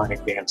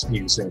electronic dance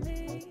music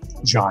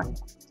genre.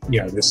 They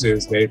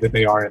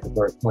are in the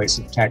birthplace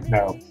of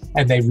techno,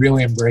 and they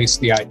really embrace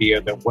the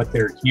idea that what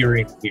they're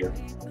hearing here,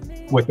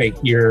 what they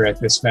hear at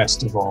this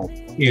festival,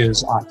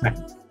 is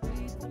authentic,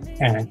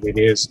 and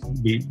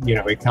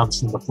it comes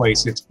from the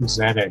place it's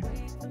presented.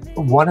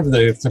 One of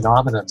the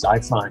phenomena I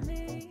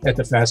find at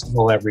the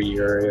festival every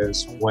year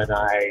is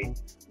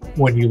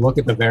when you look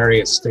at the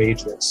various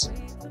stages,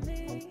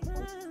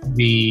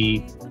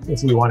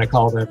 if we want to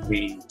call them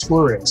the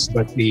tourists,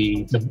 but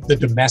the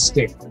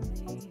domestic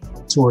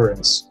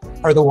tourists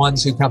are the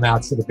ones who come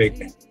out for the big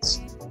bands,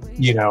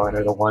 and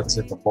are the ones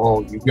in the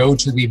bowl. You go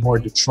to the more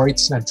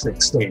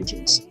Detroit-centric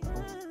stages,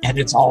 and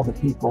it's all the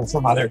people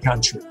from other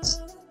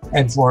countries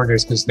and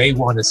foreigners, because they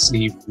want to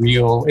see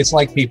real. It's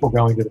like people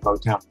going to the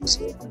Motown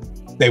Museum.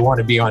 They want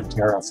to be on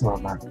Terra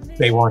Firma.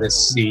 They want to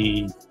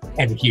see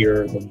and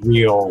hear the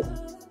real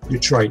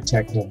Detroit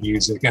techno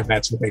music, and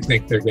that's what they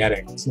think they're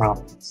getting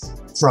from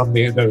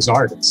those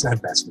artists,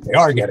 and that's what they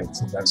are getting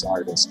from those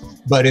artists.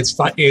 But it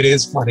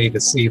is funny to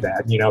see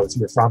that. If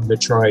you're from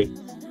Detroit,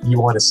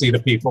 you want to see the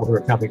people who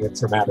are coming in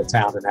from out of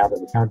town and out of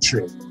the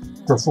country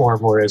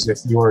perform, whereas if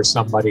you're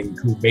somebody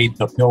who made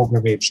the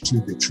pilgrimage to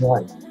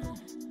Detroit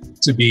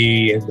to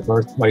be in the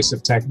birthplace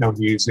of techno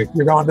music,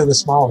 you're going to the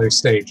smaller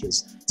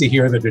stages to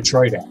hear the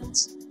Detroit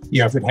acts.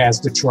 If it has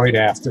Detroit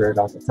after it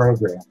on the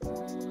program,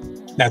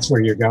 that's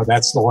where you go.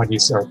 That's the one you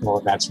circle,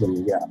 and that's where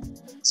you go.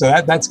 So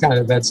that's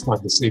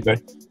fun to see.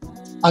 But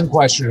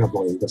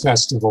unquestionably, the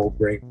festival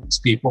brings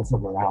people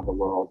from around the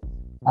world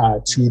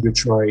to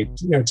Detroit,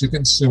 to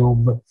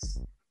consume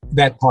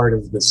that part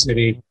of the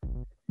city.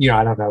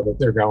 I don't know that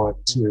they're going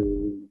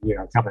to,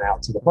 coming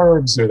out to the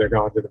burbs, or they're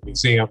going to the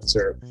museums,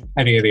 or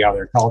any of the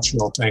other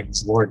cultural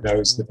things. Lord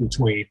knows that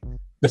between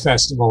the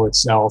festival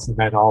itself and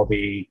then all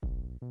the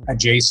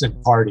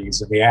adjacent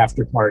parties and the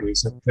after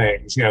parties and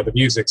things, the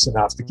music's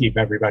enough to keep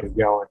everybody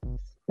going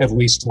at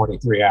least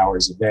 23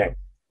 hours a day.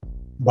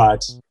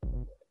 But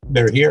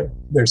they're here,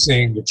 they're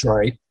seeing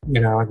Detroit,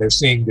 and they're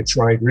seeing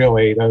Detroit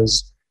really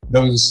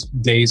those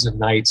days and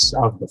nights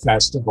of the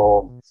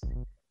festival.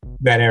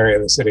 That area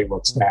of the city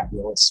looks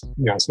fabulous,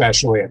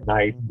 especially at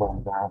night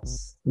when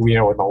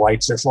when the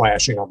lights are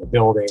flashing on the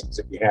buildings,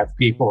 and you have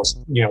people,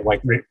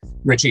 like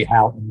Richie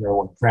Houghton,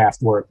 or when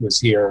Kraftwerk was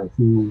here,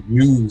 who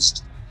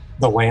used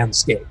the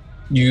landscape,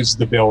 used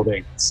the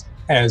buildings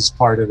as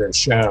part of their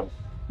show.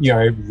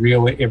 It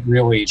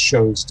really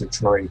shows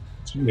Detroit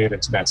in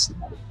its best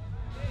light.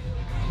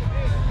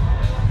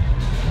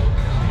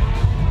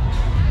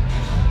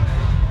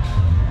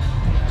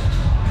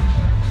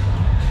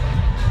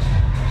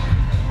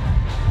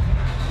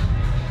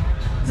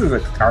 This is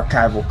an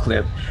archival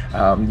clip,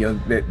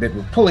 that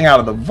we're pulling out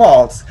of the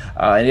vaults,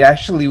 and it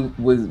actually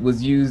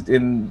was used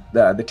in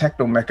the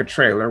Techno Mecca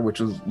trailer, which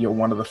was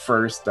one of the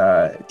first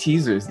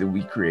teasers that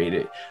we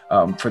created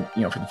for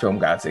the film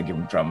God Said Give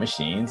 'Em Drum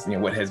Machines.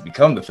 What has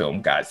become the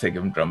film God Said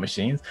Give 'Em Drum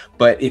Machines,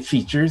 but it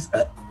features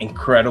an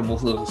incredible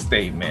little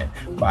statement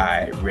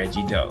by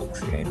Reggie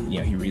Dokes, and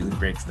he really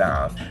breaks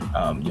down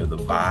the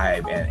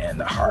vibe and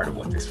the heart of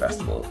what this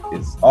festival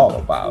is all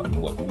about,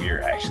 and what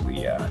we're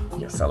actually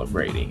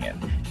celebrating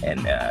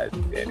and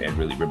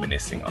really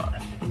reminiscing on.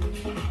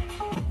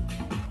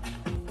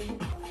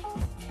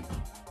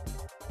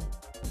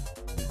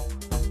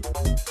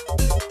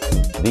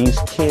 These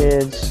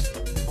kids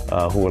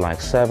who were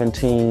like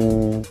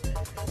 17,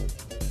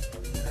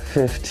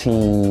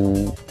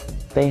 15,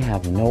 they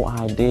have no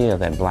idea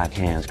that Black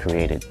Hands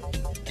created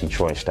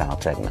Detroit-style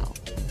techno.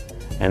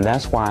 And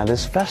that's why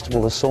this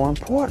festival is so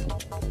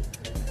important,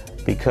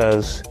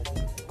 because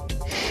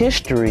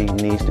history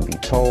needs to be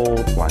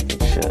told like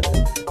it should.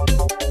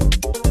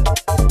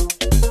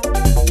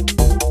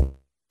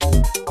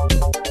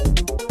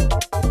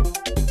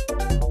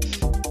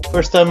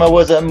 First time I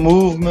was at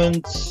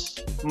Movement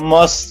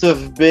must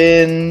have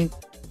been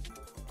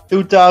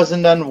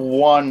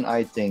 2001,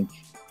 I think.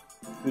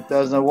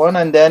 2001,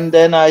 and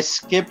then I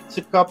skipped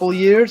a couple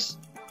years,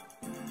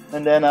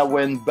 and then I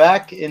went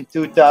back in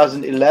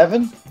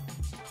 2011.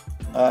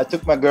 I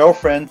took my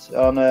girlfriend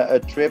on a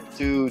trip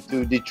to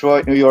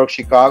Detroit, New York,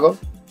 Chicago,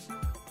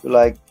 to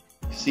like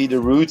see the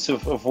roots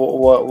of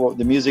what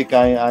the music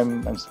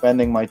I'm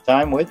spending my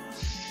time with.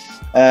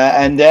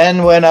 And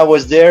then when I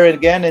was there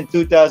again in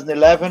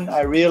 2011,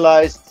 I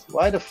realized,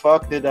 why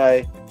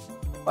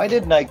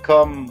didn't I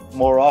come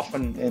more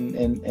often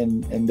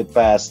in the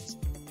past?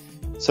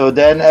 So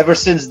then, ever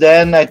since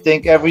then, I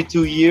think every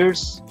 2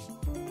 years.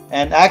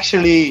 And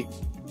actually,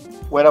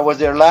 when I was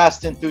there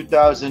last in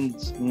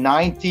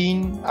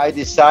 2019, I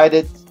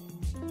decided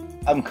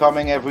I'm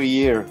coming every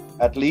year.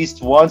 At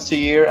least once a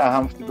year, I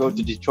have to go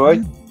to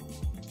Detroit.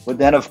 But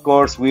then, of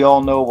course, we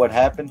all know what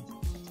happened.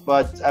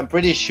 But I'm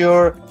pretty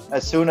sure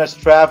as soon as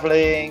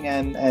traveling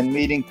and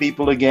meeting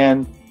people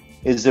again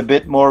is a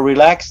bit more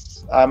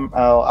relaxed,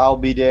 I'll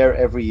be there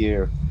every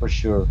year for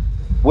sure,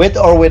 with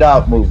or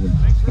without Movement.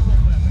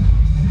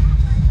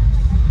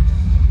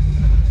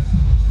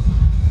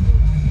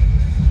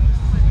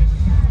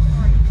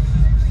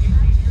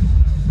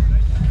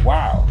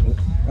 Wow.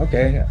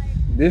 Okay.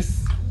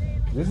 This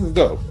is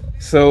dope.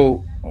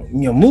 So,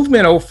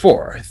 Movement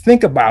 04,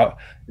 think about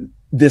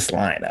this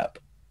lineup.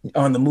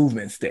 On the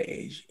Movement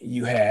stage,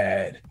 you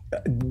had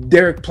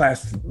Derek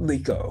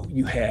Plaslico,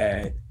 you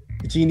had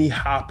Jeannie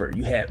Hopper,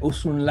 you had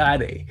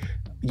Osunlade,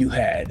 you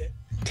had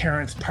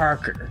Terrence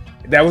Parker.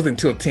 That was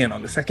until 10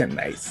 on the second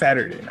night,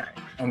 Saturday night.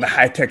 On the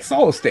High Tech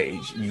Soul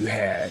stage, you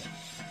had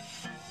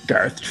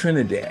Garth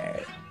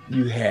Trinidad,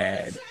 you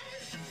had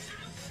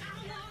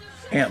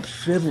Amp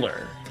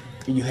Fiddler,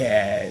 you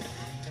had,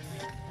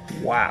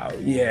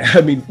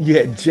 you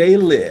had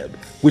J-Lib,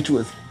 which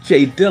was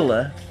J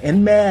Dilla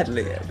and Mad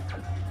Lib,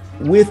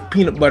 with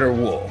Peanut Butter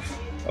Wolf.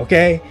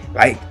 Okay,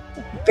 like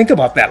think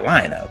about that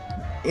lineup,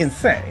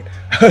 insane.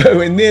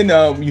 And then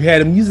you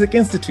had a Music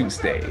Institute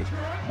stage.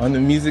 On the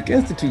Music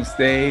Institute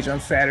stage on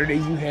Saturday,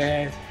 you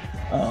had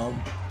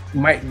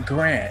Mike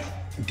Grant,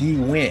 D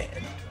Win.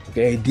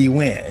 Okay, D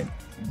Win,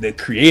 the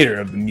creator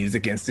of the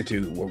Music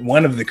Institute, or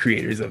one of the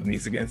creators of the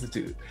Music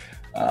Institute.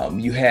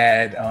 You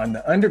had on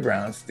the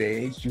underground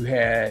stage, you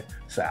had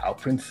Sal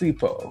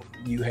Principo.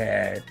 You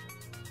had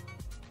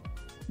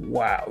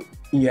Lego,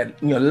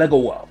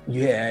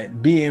 you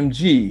had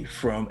BMG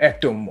from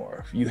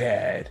Ectomorph, you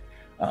had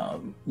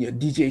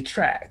DJ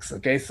Tracks.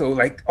 Okay, so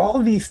like all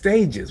these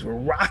stages were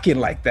rocking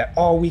like that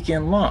all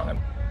weekend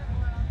long.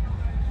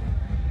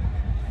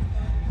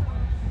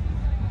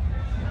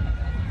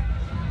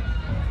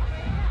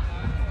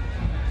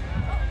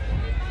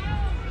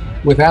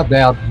 Without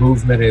doubt,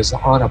 Movement is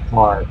on a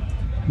par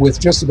with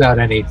just about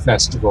any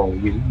festival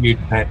you'd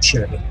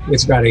mention.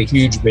 It's got a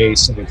huge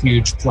base and a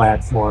huge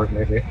platform,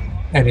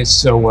 and it's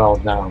so well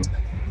known.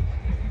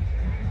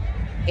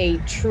 A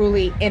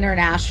truly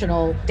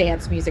international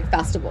dance music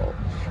festival.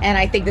 And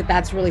I think that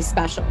that's really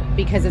special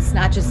because it's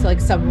not just like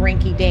some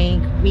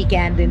rinky-dink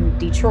weekend in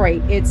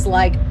Detroit. It's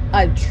like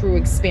a true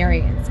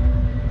experience.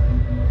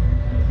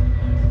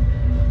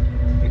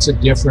 It's a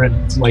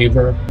different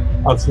flavor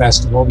of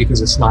festival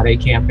because it's not a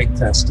camping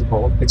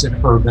festival. It's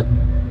an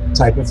urban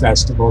type of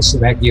festival. So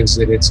that gives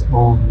it its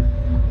own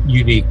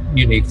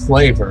unique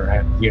flavor.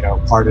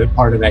 And, part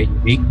of that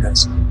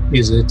uniqueness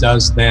is it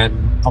does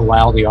then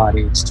allow the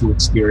audience to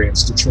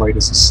experience Detroit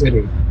as a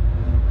city,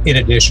 in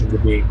addition to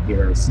being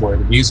here for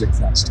the music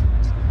festival.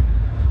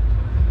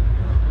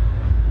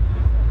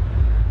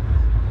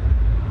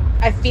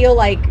 I feel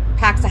like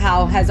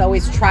Paxahau has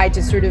always tried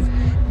to sort of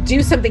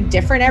do something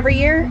different every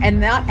year, and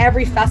not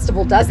every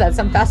festival does that.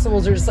 Some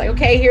festivals are just like,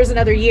 okay, here's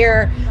another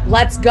year,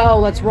 let's go,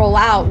 let's roll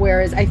out.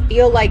 Whereas I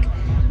feel like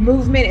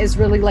Movement is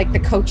really like the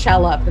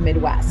Coachella of the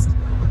Midwest.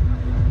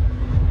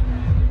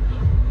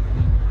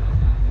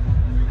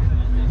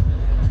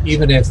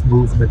 Even if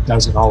Movement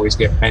doesn't always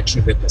get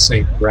mentioned in the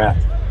same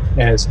breath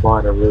as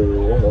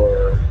Bonnaroo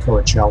or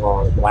Coachella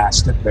or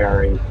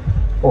Glastonbury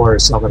or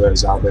some of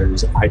those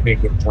others, I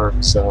think in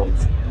terms of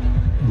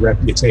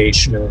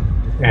reputation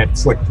and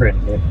footprint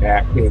and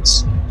impact,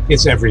 it's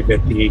every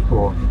bit the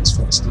equal in these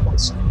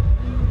festivals.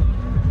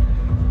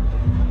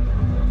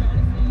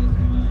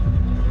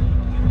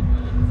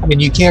 I mean,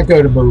 you can't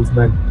go to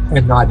Movement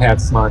and not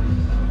have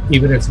fun,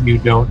 even if you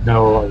don't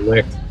know a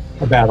lick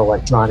about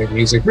electronic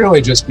music,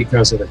 really just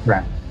because of the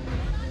crowd.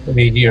 I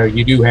mean,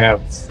 you do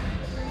have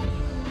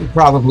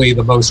probably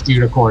the most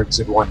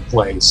unicorns in one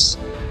place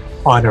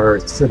on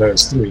Earth for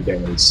those 3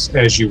 days,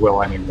 as you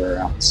will anywhere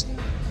else.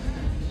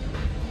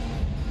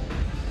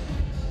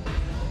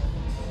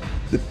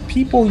 The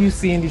people you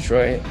see in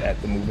Detroit at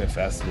the Movement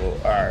Festival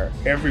are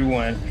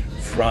everyone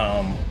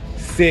from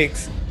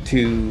 6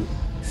 to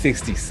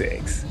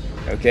 66.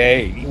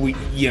 Okay,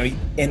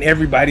 and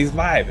everybody's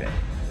vibing.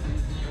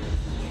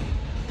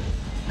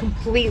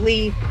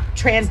 Completely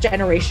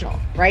transgenerational,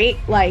 right?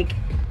 Like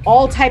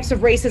all types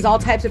of races, all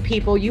types of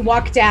people. You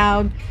walk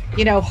down,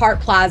 Hart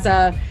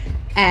Plaza,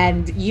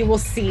 and you will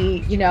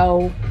see,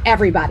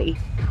 everybody.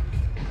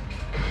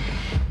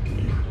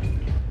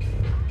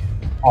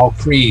 All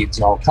creeds,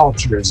 all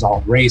cultures,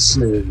 all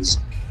races,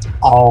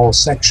 all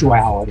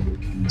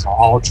sexualities,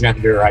 all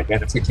gender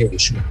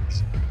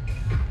identifications.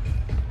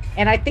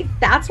 And I think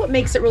that's what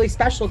makes it really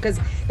special, because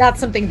that's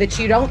something that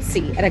you don't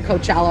see at a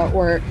Coachella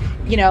or,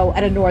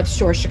 at a North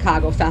Shore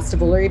Chicago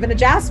festival, or even a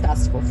jazz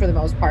festival for the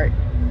most part.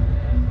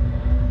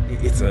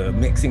 It's a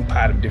mixing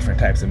pot of different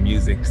types of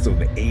music, so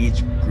the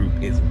age group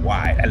is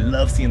wide. I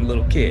love seeing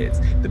little kids,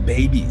 the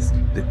babies,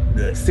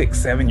 the 6,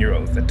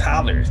 7-year-olds, the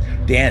toddlers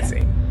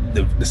dancing.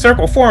 The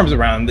circle forms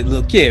around the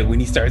little kid when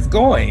he starts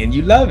going, and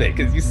you love it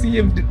because you see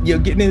him,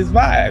 getting in his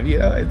vibe.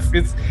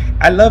 It's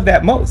I love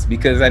that most,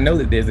 because I know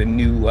that there's a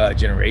new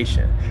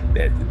generation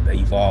that's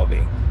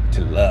evolving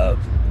to love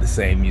the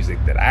same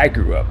music that I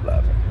grew up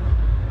loving.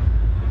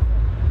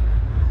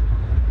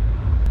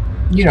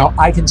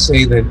 I can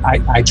say that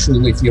I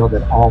truly feel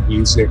that all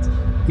music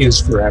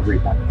is for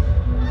everybody.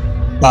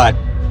 But,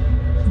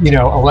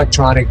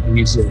 electronic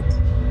music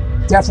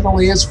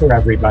definitely is for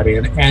everybody.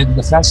 And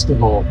the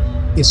festival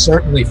is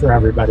certainly for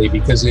everybody,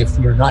 because if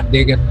you're not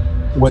digging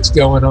what's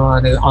going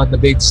on the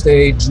big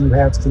stage, you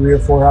have 3 or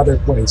 4 other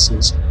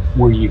places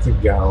where you can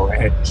go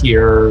and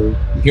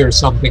hear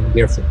something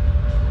different.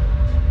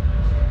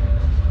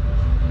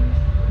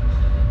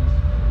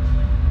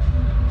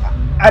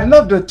 I'd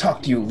love to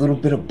talk to you a little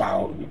bit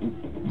about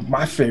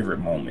my favorite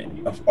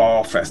moment of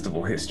all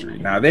festival history.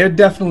 Now, there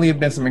definitely have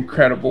been some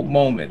incredible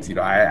moments.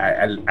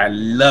 I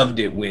loved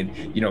it when,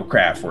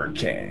 Kraftwerk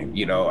came.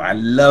 I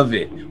love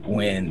it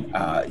when,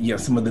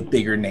 some of the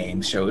bigger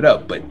names showed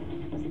up. But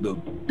the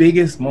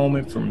biggest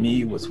moment for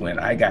me was when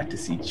I got to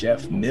see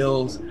Jeff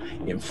Mills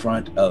in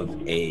front of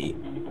a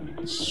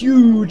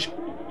huge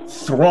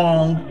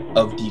throng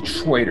of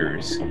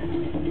Detroiters.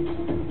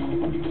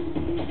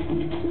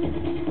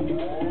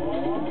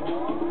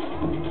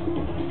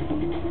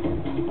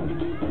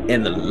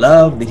 And the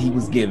love that he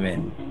was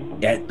given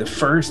at the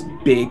first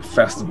big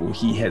festival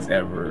he has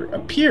ever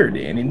appeared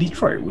in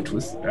Detroit, which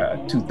was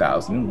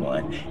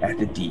 2001 at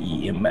the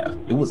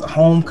DEMF. It was a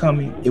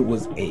homecoming. It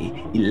was a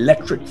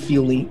electric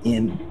feeling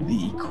in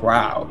the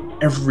crowd.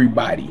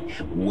 Everybody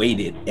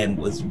waited and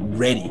was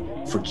ready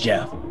for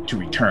Jeff to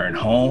return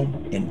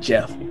home, and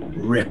Jeff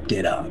ripped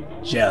it up.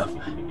 Jeff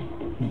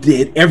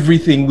did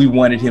everything we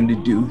wanted him to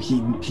do.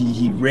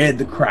 He read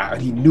the crowd.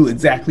 He knew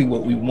exactly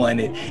what we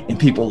wanted, and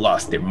people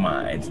lost their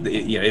minds.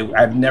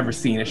 I've never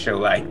seen a show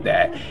like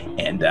that,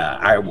 and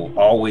I will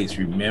always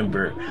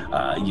remember,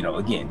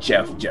 again,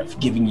 Jeff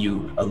giving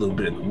you a little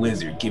bit of the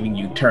wizard, giving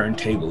you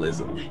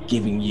turntablism,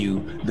 giving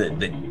you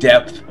the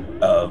depth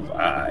of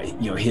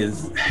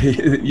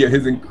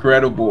his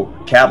incredible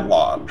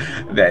catalog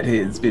that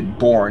has been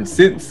born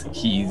since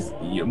he's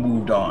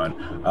moved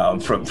on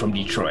from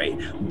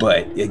Detroit.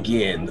 But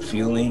again, the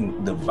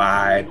feeling, the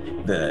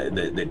vibe,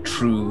 the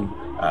true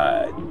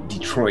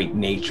Detroit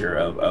nature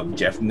of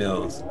Jeff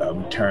Mills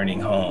returning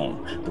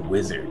home, the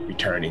wizard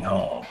returning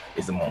home,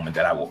 is a moment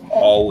that I will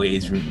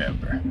always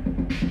remember.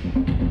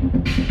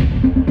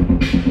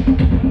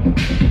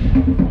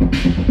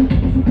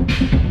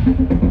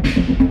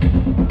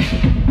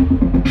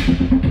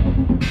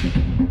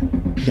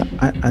 Yeah,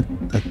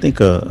 I think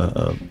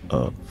a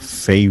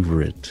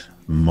favorite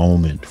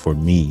moment for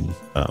me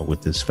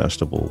with this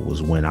festival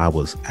was when I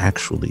was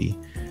actually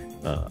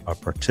a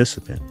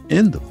participant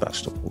in the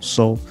festival.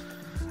 So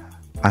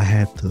I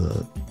had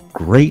the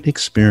great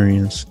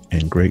experience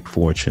and great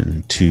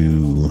fortune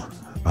to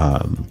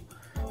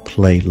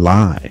play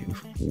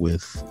live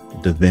with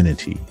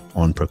Divinity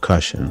on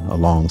percussion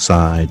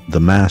alongside the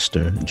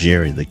master,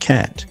 Jerry the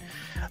Cat,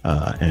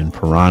 and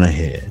Piranha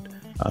Head,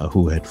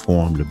 who had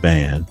formed a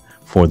band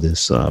for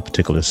this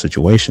particular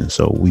situation.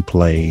 So we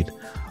played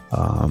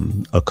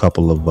a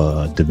couple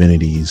of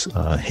Divinity's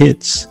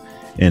hits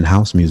in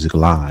house music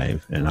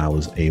live, and I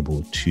was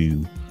able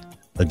to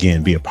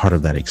again be a part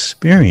of that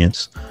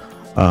experience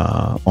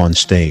on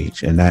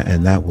stage, and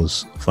that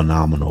was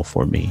phenomenal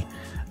for me.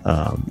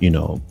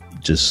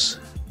 Just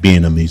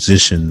being a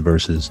musician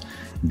versus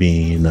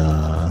being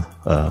a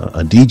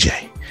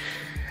DJ.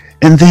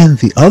 And then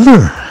the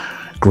other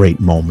great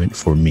moment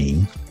for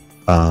me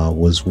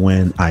was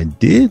when I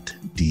did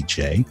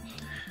DJ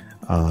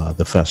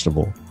the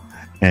festival.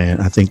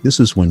 And I think this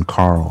is when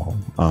Carl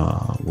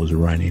was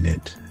running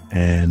it.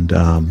 And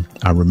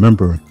I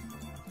remember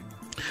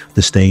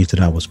the stage that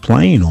I was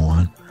playing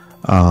on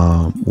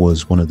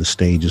was one of the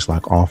stages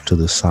like off to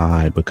the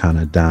side, but kind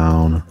of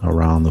down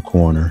around the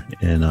corner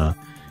in a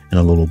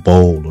little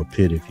bowl or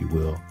pit, if you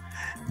will.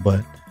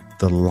 But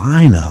the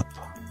lineup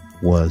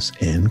was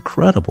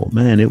incredible,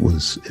 man. It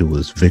was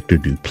Victor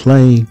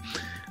Duplay,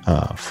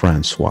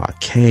 Francois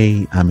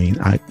K. I mean,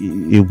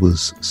 it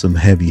was some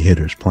heavy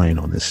hitters playing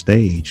on this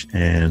stage,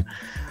 and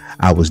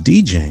I was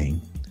DJing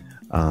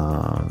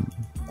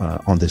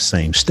on this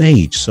same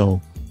stage.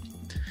 So,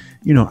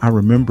 you know, I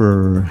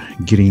remember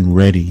getting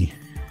ready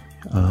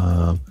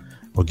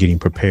or getting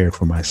prepared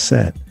for my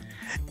set,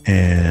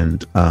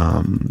 and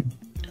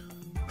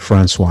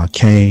Francois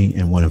K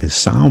and one of his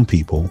sound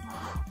people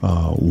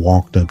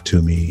walked up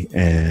to me,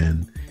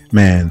 and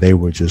man, they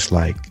were just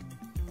like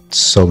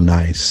so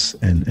nice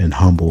and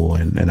humble.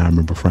 And I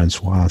remember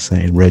Francois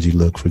saying, "Reggie,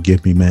 look,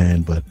 forgive me,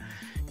 man, but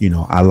you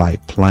know, I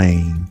like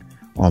playing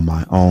on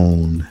my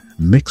own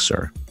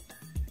mixer.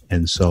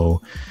 And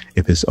so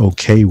if it's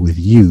okay with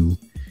you,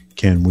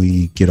 can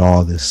we get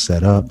all this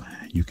set up?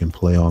 You can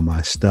play all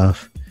my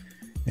stuff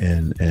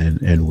and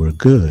we're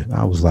good."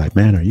 I was like,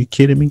 man, are you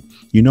kidding me?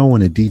 You know,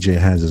 when a DJ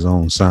has his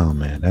own sound,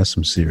 man, that's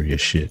some serious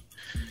shit.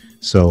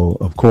 So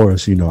of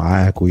course, you know,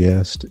 I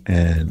acquiesced,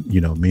 and, you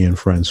know, me and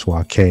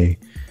Francois K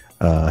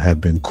have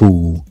been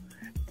cool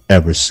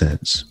ever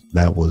since.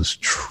 That was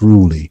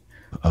truly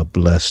a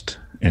blessed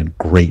and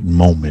great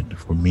moment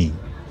for me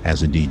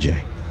as a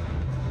DJ.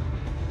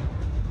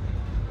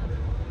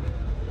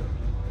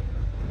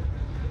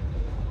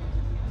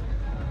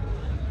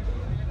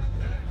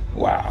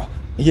 Wow.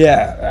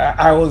 Yeah,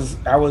 I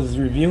was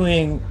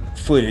reviewing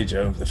footage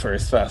of the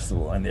first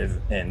festival, and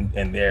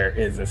there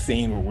is a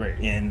scene where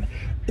we're in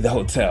the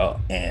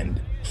hotel and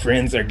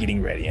friends are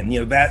getting ready, and you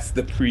know, that's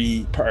the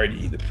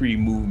pre-party, the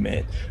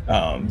pre-movement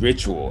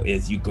ritual,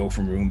 is you go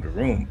from room to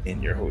room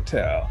in your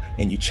hotel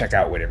and you check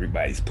out what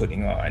everybody's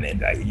putting on,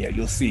 and yeah,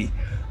 you'll see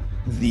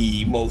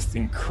the most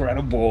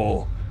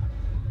incredible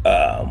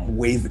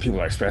ways that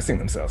people are expressing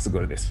themselves to go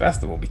to this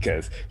festival,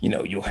 because you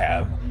know, you'll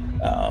have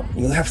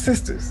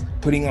sisters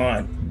putting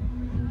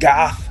on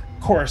goth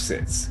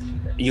corsets,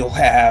 you'll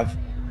have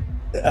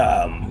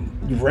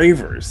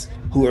ravers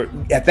who are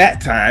at that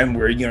time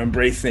were, you know,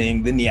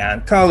 embracing the neon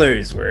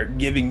colors, were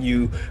giving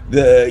you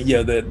the, you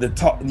know,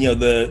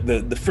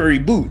 the furry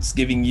boots,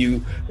 giving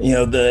you, you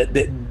know,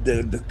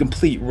 the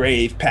complete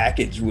rave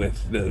package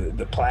with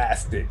the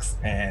plastics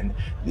and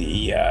the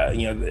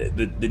you know,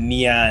 the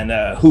neon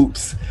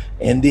hoops.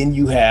 And then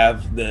you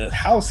have the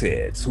house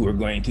heads who are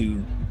going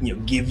to, you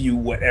know, give you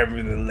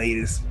whatever the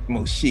latest,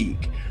 most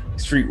chic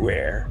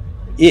streetwear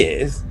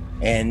is.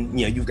 And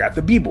you know, you've got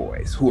the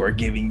b-boys who are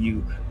giving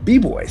you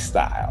b-boy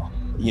style,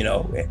 you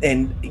know,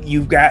 and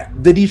you've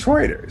got the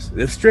Detroiters,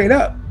 the straight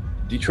up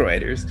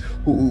Detroiters,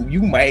 who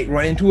you might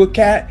run into a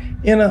cat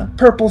in a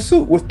purple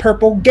suit with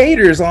purple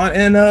gaiters on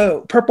and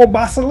a purple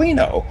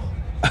Bassolino.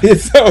 And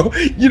so,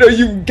 you know,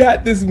 you've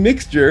got this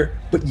mixture,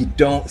 but you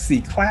don't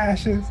see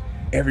clashes.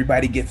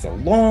 Everybody gets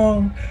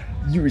along.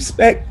 You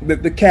respect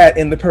that the cat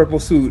in the purple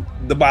suit,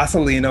 the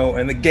Bassolino,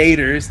 and the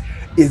gaiters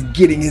is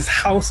getting his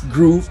house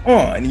groove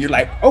on. And you're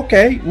like,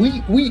 okay,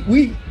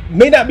 we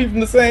may not be from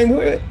the same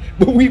hood,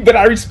 but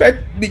I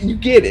respect that you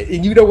get it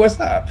and you know what's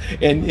up.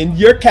 And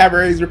your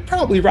cabarets are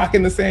probably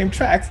rocking the same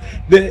tracks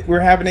that we're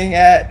happening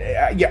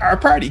at our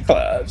party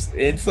clubs.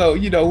 And so,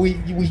 you know, we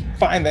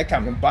find that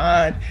common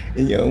bond,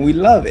 and you know, we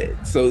love it.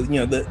 So,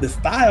 you know, the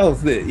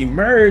styles that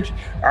emerge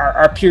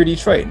are pure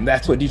Detroit, and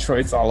that's what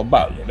Detroit's all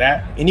about. You know,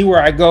 that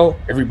anywhere I go,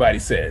 everybody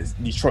says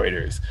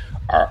Detroiters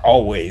are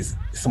always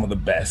some of the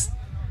best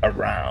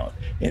around.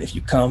 And if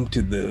you come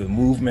to the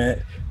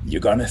movement,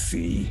 you're gonna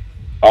see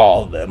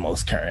all the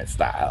most current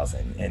styles,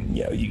 and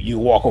you know, you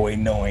walk away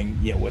knowing,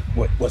 you know,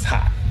 what's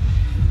hot.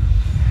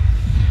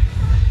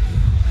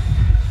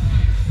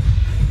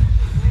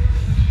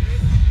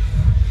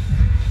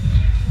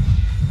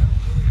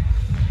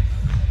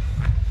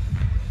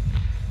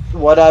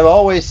 What I'm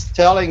always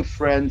telling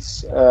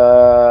friends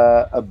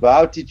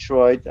about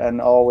Detroit,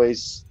 and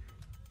always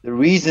the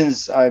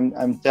reasons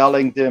I'm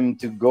telling them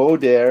to go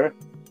there,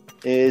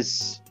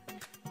 is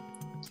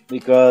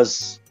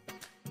because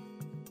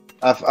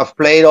I've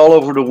played all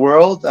over the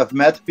world. I've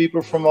met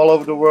people from all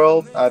over the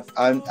world.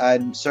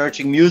 I'm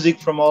searching music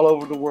from all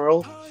over the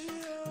world.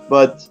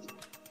 But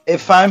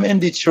if I'm in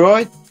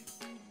Detroit,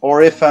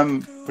 or if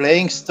I'm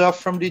playing stuff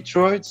from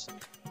Detroit,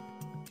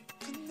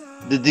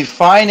 the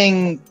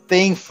defining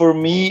thing for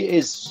me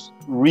is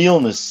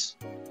realness.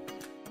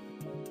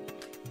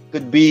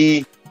 Could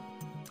be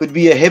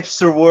a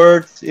hipster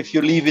word if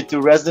you leave it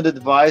to resident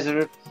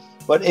advisor.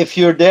 But if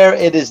you're there,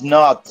 it is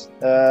not.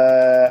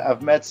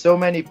 I've met so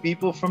many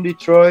people from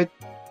Detroit.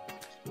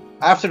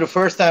 After the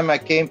first time I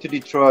came to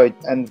Detroit,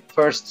 and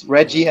first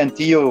Reggie and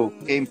Theo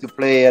came to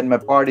play at my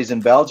parties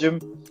in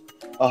Belgium,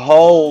 a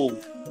whole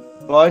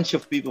bunch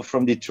of people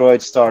from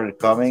Detroit started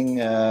coming.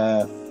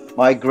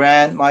 Mike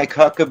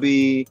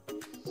Huckabee,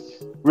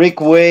 Rick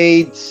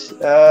Wade,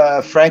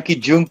 Frankie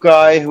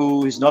Junkai,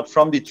 who is not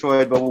from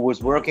Detroit, but who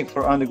was working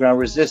for Underground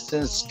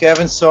Resistance,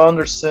 Kevin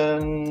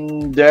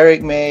Saunderson,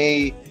 Derek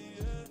May,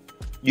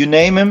 you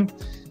name him.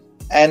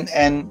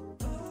 And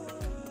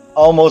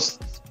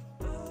almost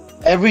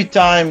every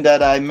time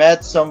that I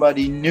met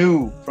somebody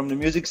new from the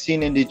music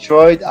scene in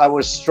Detroit, I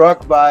was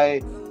struck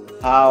by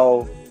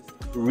how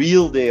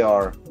real they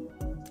are,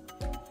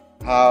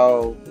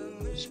 how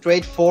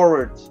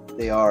straightforward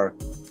they are.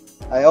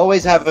 I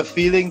always have a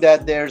feeling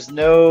that they're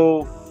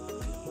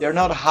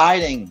not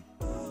hiding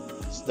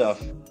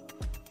stuff.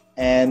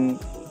 And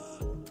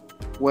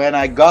when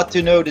I got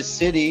to know the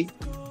city,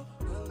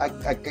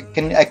 I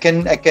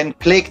can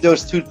click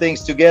those two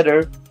things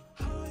together.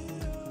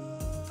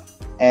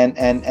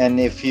 And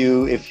if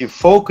you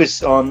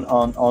focus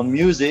on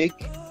music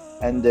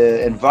and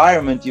the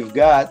environment you've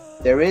got,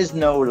 there is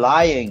no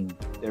lying,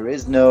 there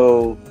is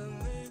no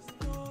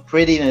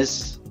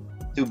prettiness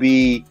to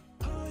be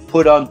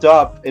put on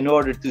top in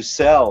order to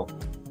sell.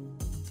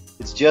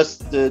 It's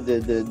just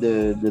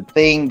the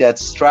thing that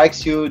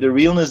strikes you, the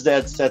realness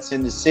that's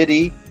in the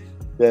city,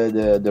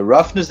 the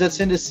roughness that's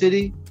in the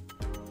city,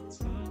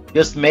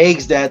 just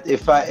makes that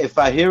if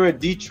I hear a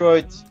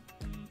Detroit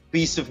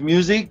piece of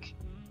music,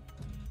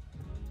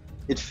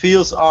 it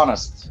feels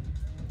honest.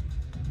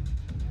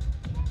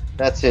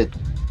 That's it.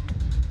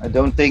 I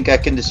don't think I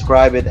can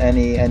describe it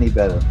any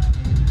better.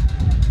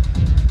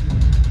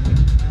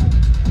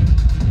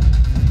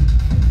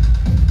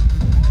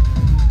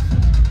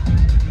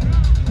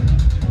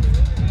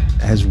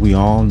 As we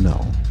all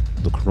know,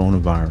 the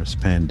coronavirus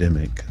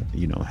pandemic,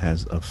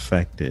 has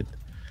affected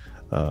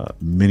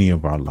many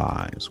of our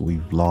lives.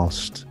 We've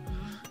lost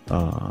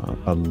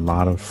a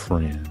lot of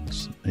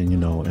friends,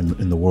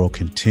 and the world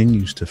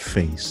continues to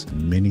face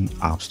many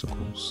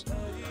obstacles.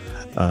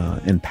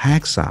 And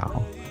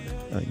Paxal,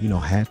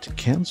 had to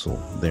cancel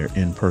their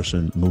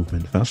in-person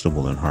movement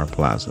festival in Hart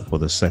Plaza for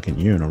the second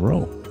year in a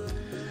row.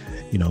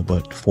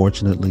 But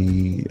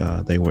fortunately,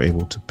 they were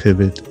able to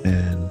pivot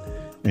and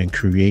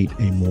create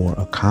a more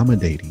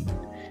accommodating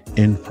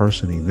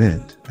in-person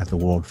event at the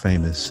world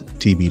famous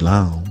TV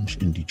Lounge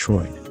in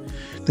Detroit.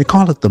 They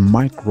call it the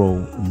Micro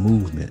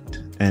Movement,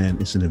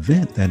 and it's an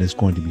event that is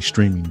going to be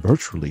streaming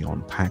virtually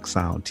on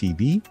Paxal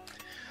TV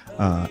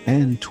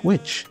and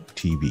Twitch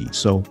TV.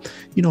 So,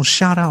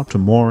 shout out to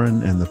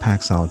Morin and the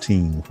Paxal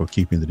team for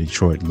keeping the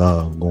Detroit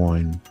love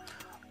going,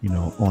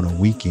 on a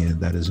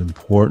weekend that is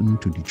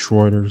important to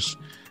Detroiters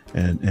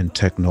and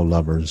techno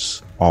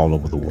lovers all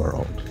over the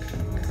world.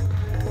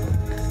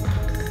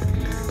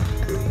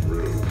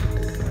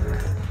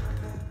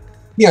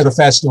 Yeah, the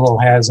festival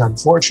has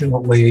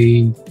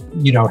unfortunately,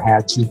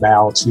 had to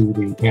bow to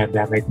the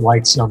pandemic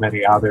like so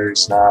many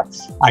others.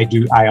 I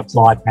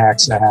applaud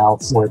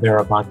Paxal for their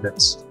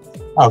abundance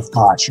of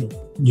caution.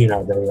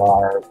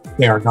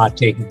 They are not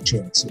taking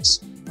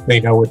chances. They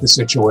know what the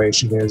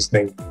situation is.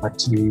 They want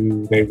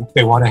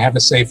to have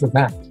a safe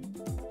event,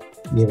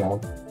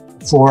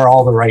 for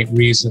all the right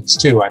reasons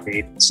too. I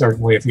mean,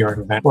 certainly if you're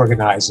an event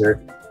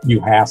organizer, you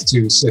have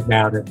to sit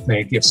down and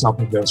think, if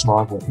something goes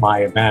wrong with my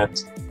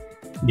event,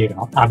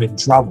 I'm in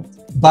trouble.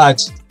 But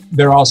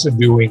they're also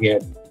doing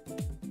it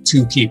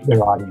to keep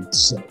their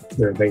audience safe.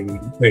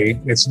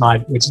 It's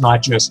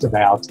not just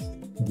about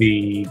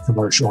the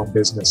commercial and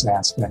business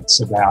aspects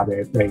about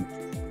it.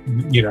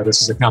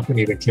 This is a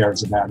company that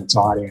cares about its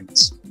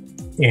audience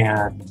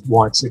and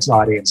wants its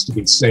audience to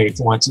be safe,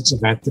 wants its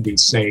event to be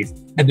safe,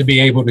 and to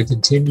be able to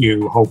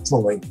continue,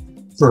 hopefully,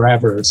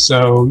 forever.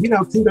 So,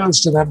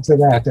 kudos to them for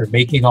that. They're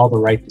making all the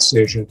right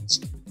decisions.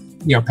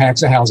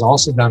 Paxal has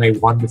also done a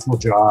wonderful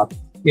job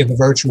in the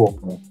virtual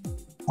world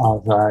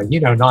of,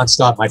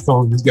 nonstop. My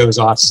phone goes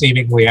off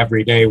seemingly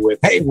every day with,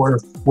 hey, we're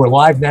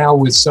live now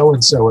with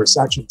so-and-so or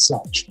such and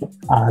such.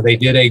 They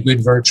did a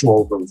good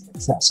virtual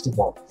movement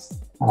festival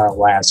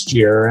last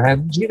year,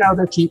 and,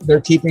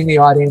 they're keeping the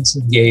audience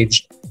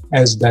engaged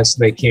as best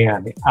they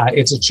can.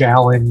 It's a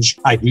challenge.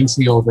 I do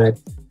feel that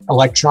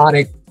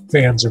electronic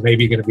fans are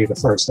maybe going to be the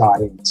first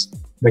audience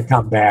that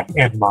come back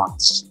en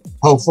masse.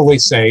 Hopefully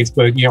safe,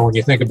 but when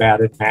you think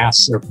about it,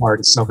 masks are part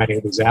of so many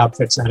of these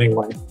outfits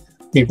anyway.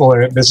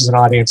 This is an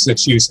audience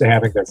that's used to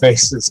having their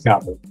faces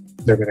covered.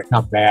 They're going to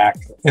come back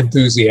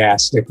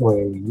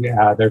enthusiastically.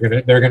 They're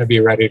going to be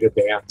ready to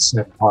dance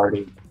and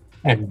party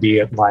and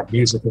be at live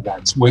music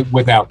events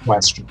without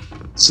question.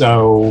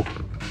 So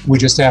we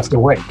just have to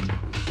wait.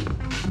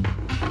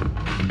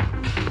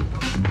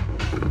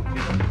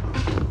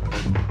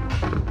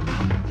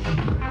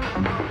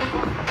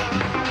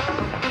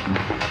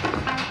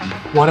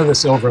 One of the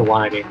silver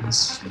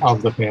linings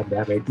of the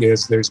pandemic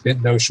is there's been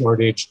no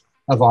shortage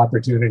of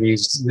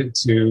opportunities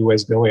to,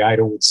 as Billy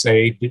Idol would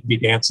say, be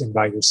dancing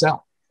by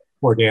yourself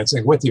or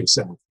dancing with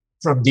yourself.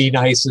 From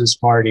D-Nice's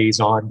parties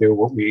on to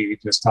what we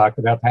just talked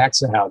about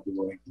Paxal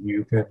doing.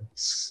 You can,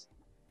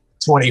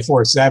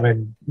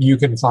 24/7, you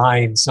can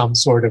find some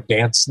sort of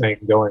dance thing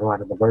going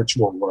on in the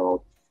virtual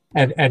world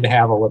and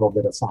have a little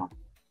bit of fun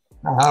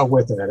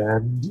with it.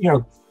 And,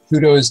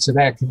 kudos to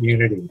that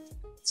community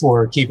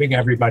for keeping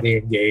everybody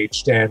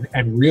engaged and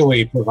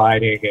really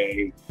providing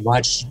a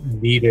much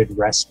needed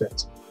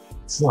respite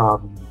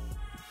from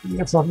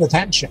the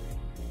tension.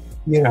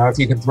 If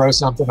you can throw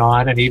something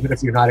on, and even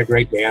if you're not a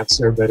great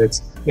dancer, but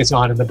it's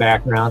on in the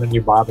background and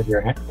you're bobbing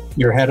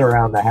your head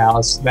around the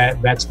house,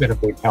 that's been a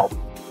big help.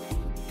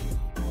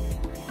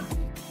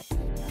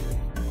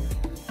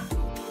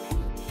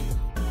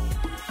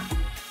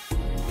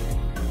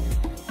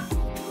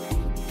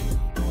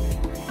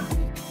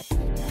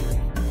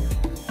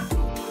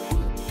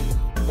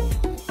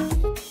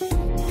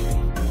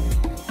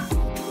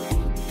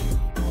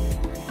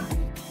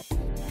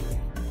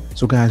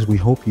 So guys, we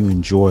hope you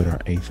enjoyed our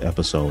 8th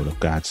episode of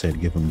God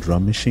Said Give 'Em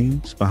Drum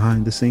Machines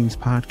Behind the Scenes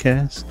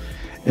podcast.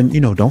 And,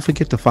 don't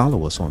forget to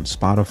follow us on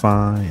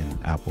Spotify and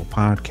Apple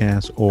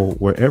Podcasts or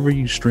wherever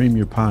you stream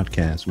your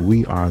podcasts.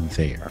 We are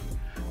there.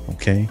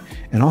 Okay.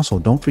 And also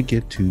don't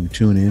forget to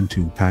tune in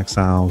to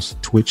Paxal's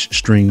Twitch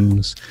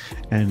streams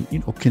and,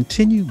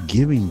 continue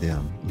giving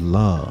them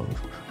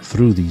love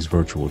through these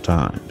virtual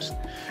times.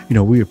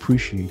 We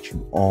appreciate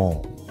you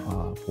all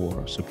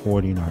for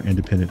supporting our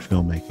independent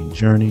filmmaking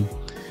journey.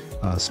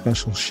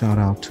 Special shout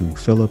out to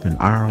Philip in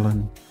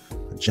Ireland,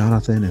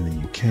 Jonathan in the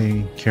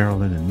UK,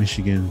 Carolyn in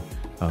Michigan,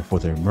 for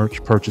their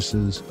merch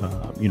purchases.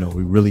 We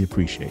really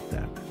appreciate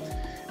that.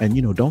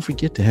 And, don't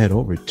forget to head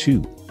over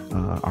to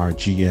our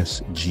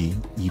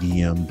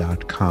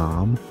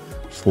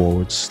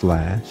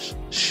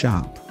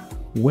GSGEDM.com/shop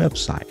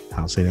website.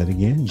 I'll say that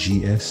again,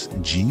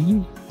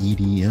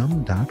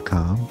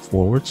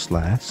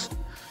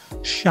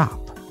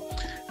 GSGEDM.com/shop.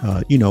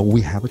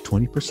 We have a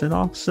 20%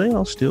 off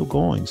sale still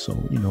going. So,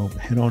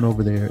 head on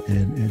over there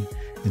and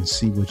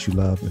see what you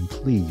love, and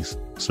please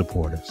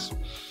support us.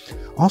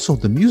 Also,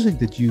 the music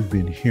that you've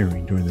been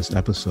hearing during this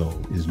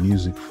episode is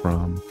music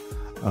from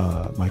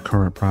my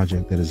current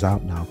project that is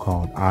out now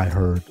called I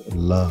Heard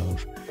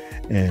Love.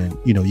 And,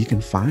 you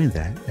can find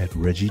that at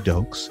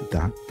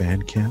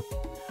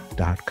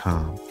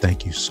reggiedokes.bandcamp.com.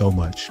 Thank you so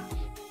much.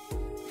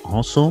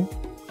 Also,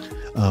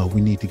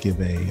 we need to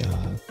give a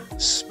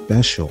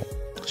special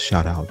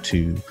shout out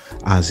to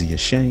Asya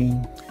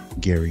Shein,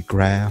 Gary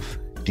Graff,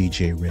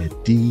 DJ Red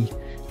D,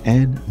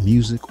 and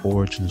Music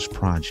Origins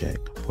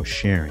Project for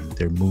sharing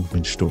their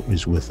movement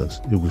stories with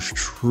us. It was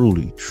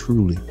truly,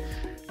 truly,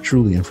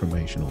 truly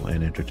informational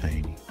and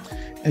entertaining.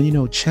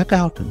 And, check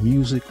out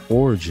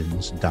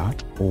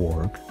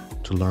musicorigins.org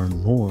to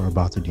learn more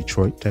about the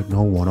Detroit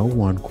Techno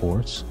 101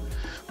 course,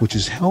 which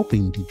is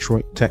helping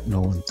Detroit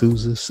techno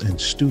enthusiasts and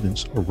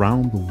students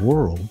around the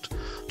world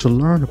to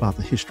learn about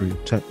the history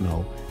of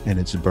techno and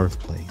its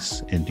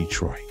birthplace in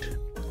Detroit.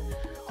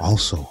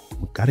 Also,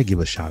 we've got to give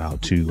a shout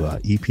out to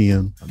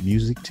EPM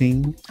Music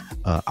Team,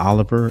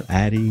 Oliver,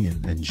 Addie,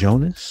 and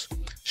Jonas.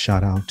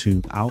 Shout out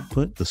to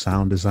Output, the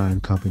sound design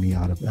company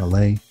out of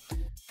LA.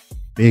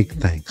 Big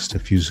thanks to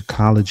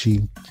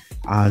Fusicology,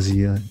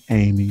 Asya,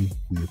 Amy.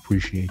 We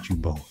appreciate you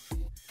both.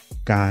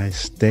 Guys,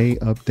 stay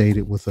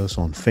updated with us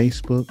on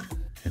Facebook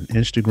and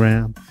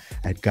Instagram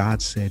at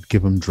God Said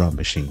Give 'Em Drum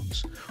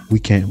Machines. We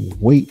can't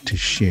wait to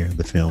share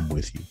the film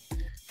with you.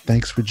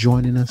 Thanks for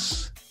joining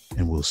us,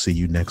 and we'll see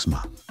you next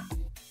month.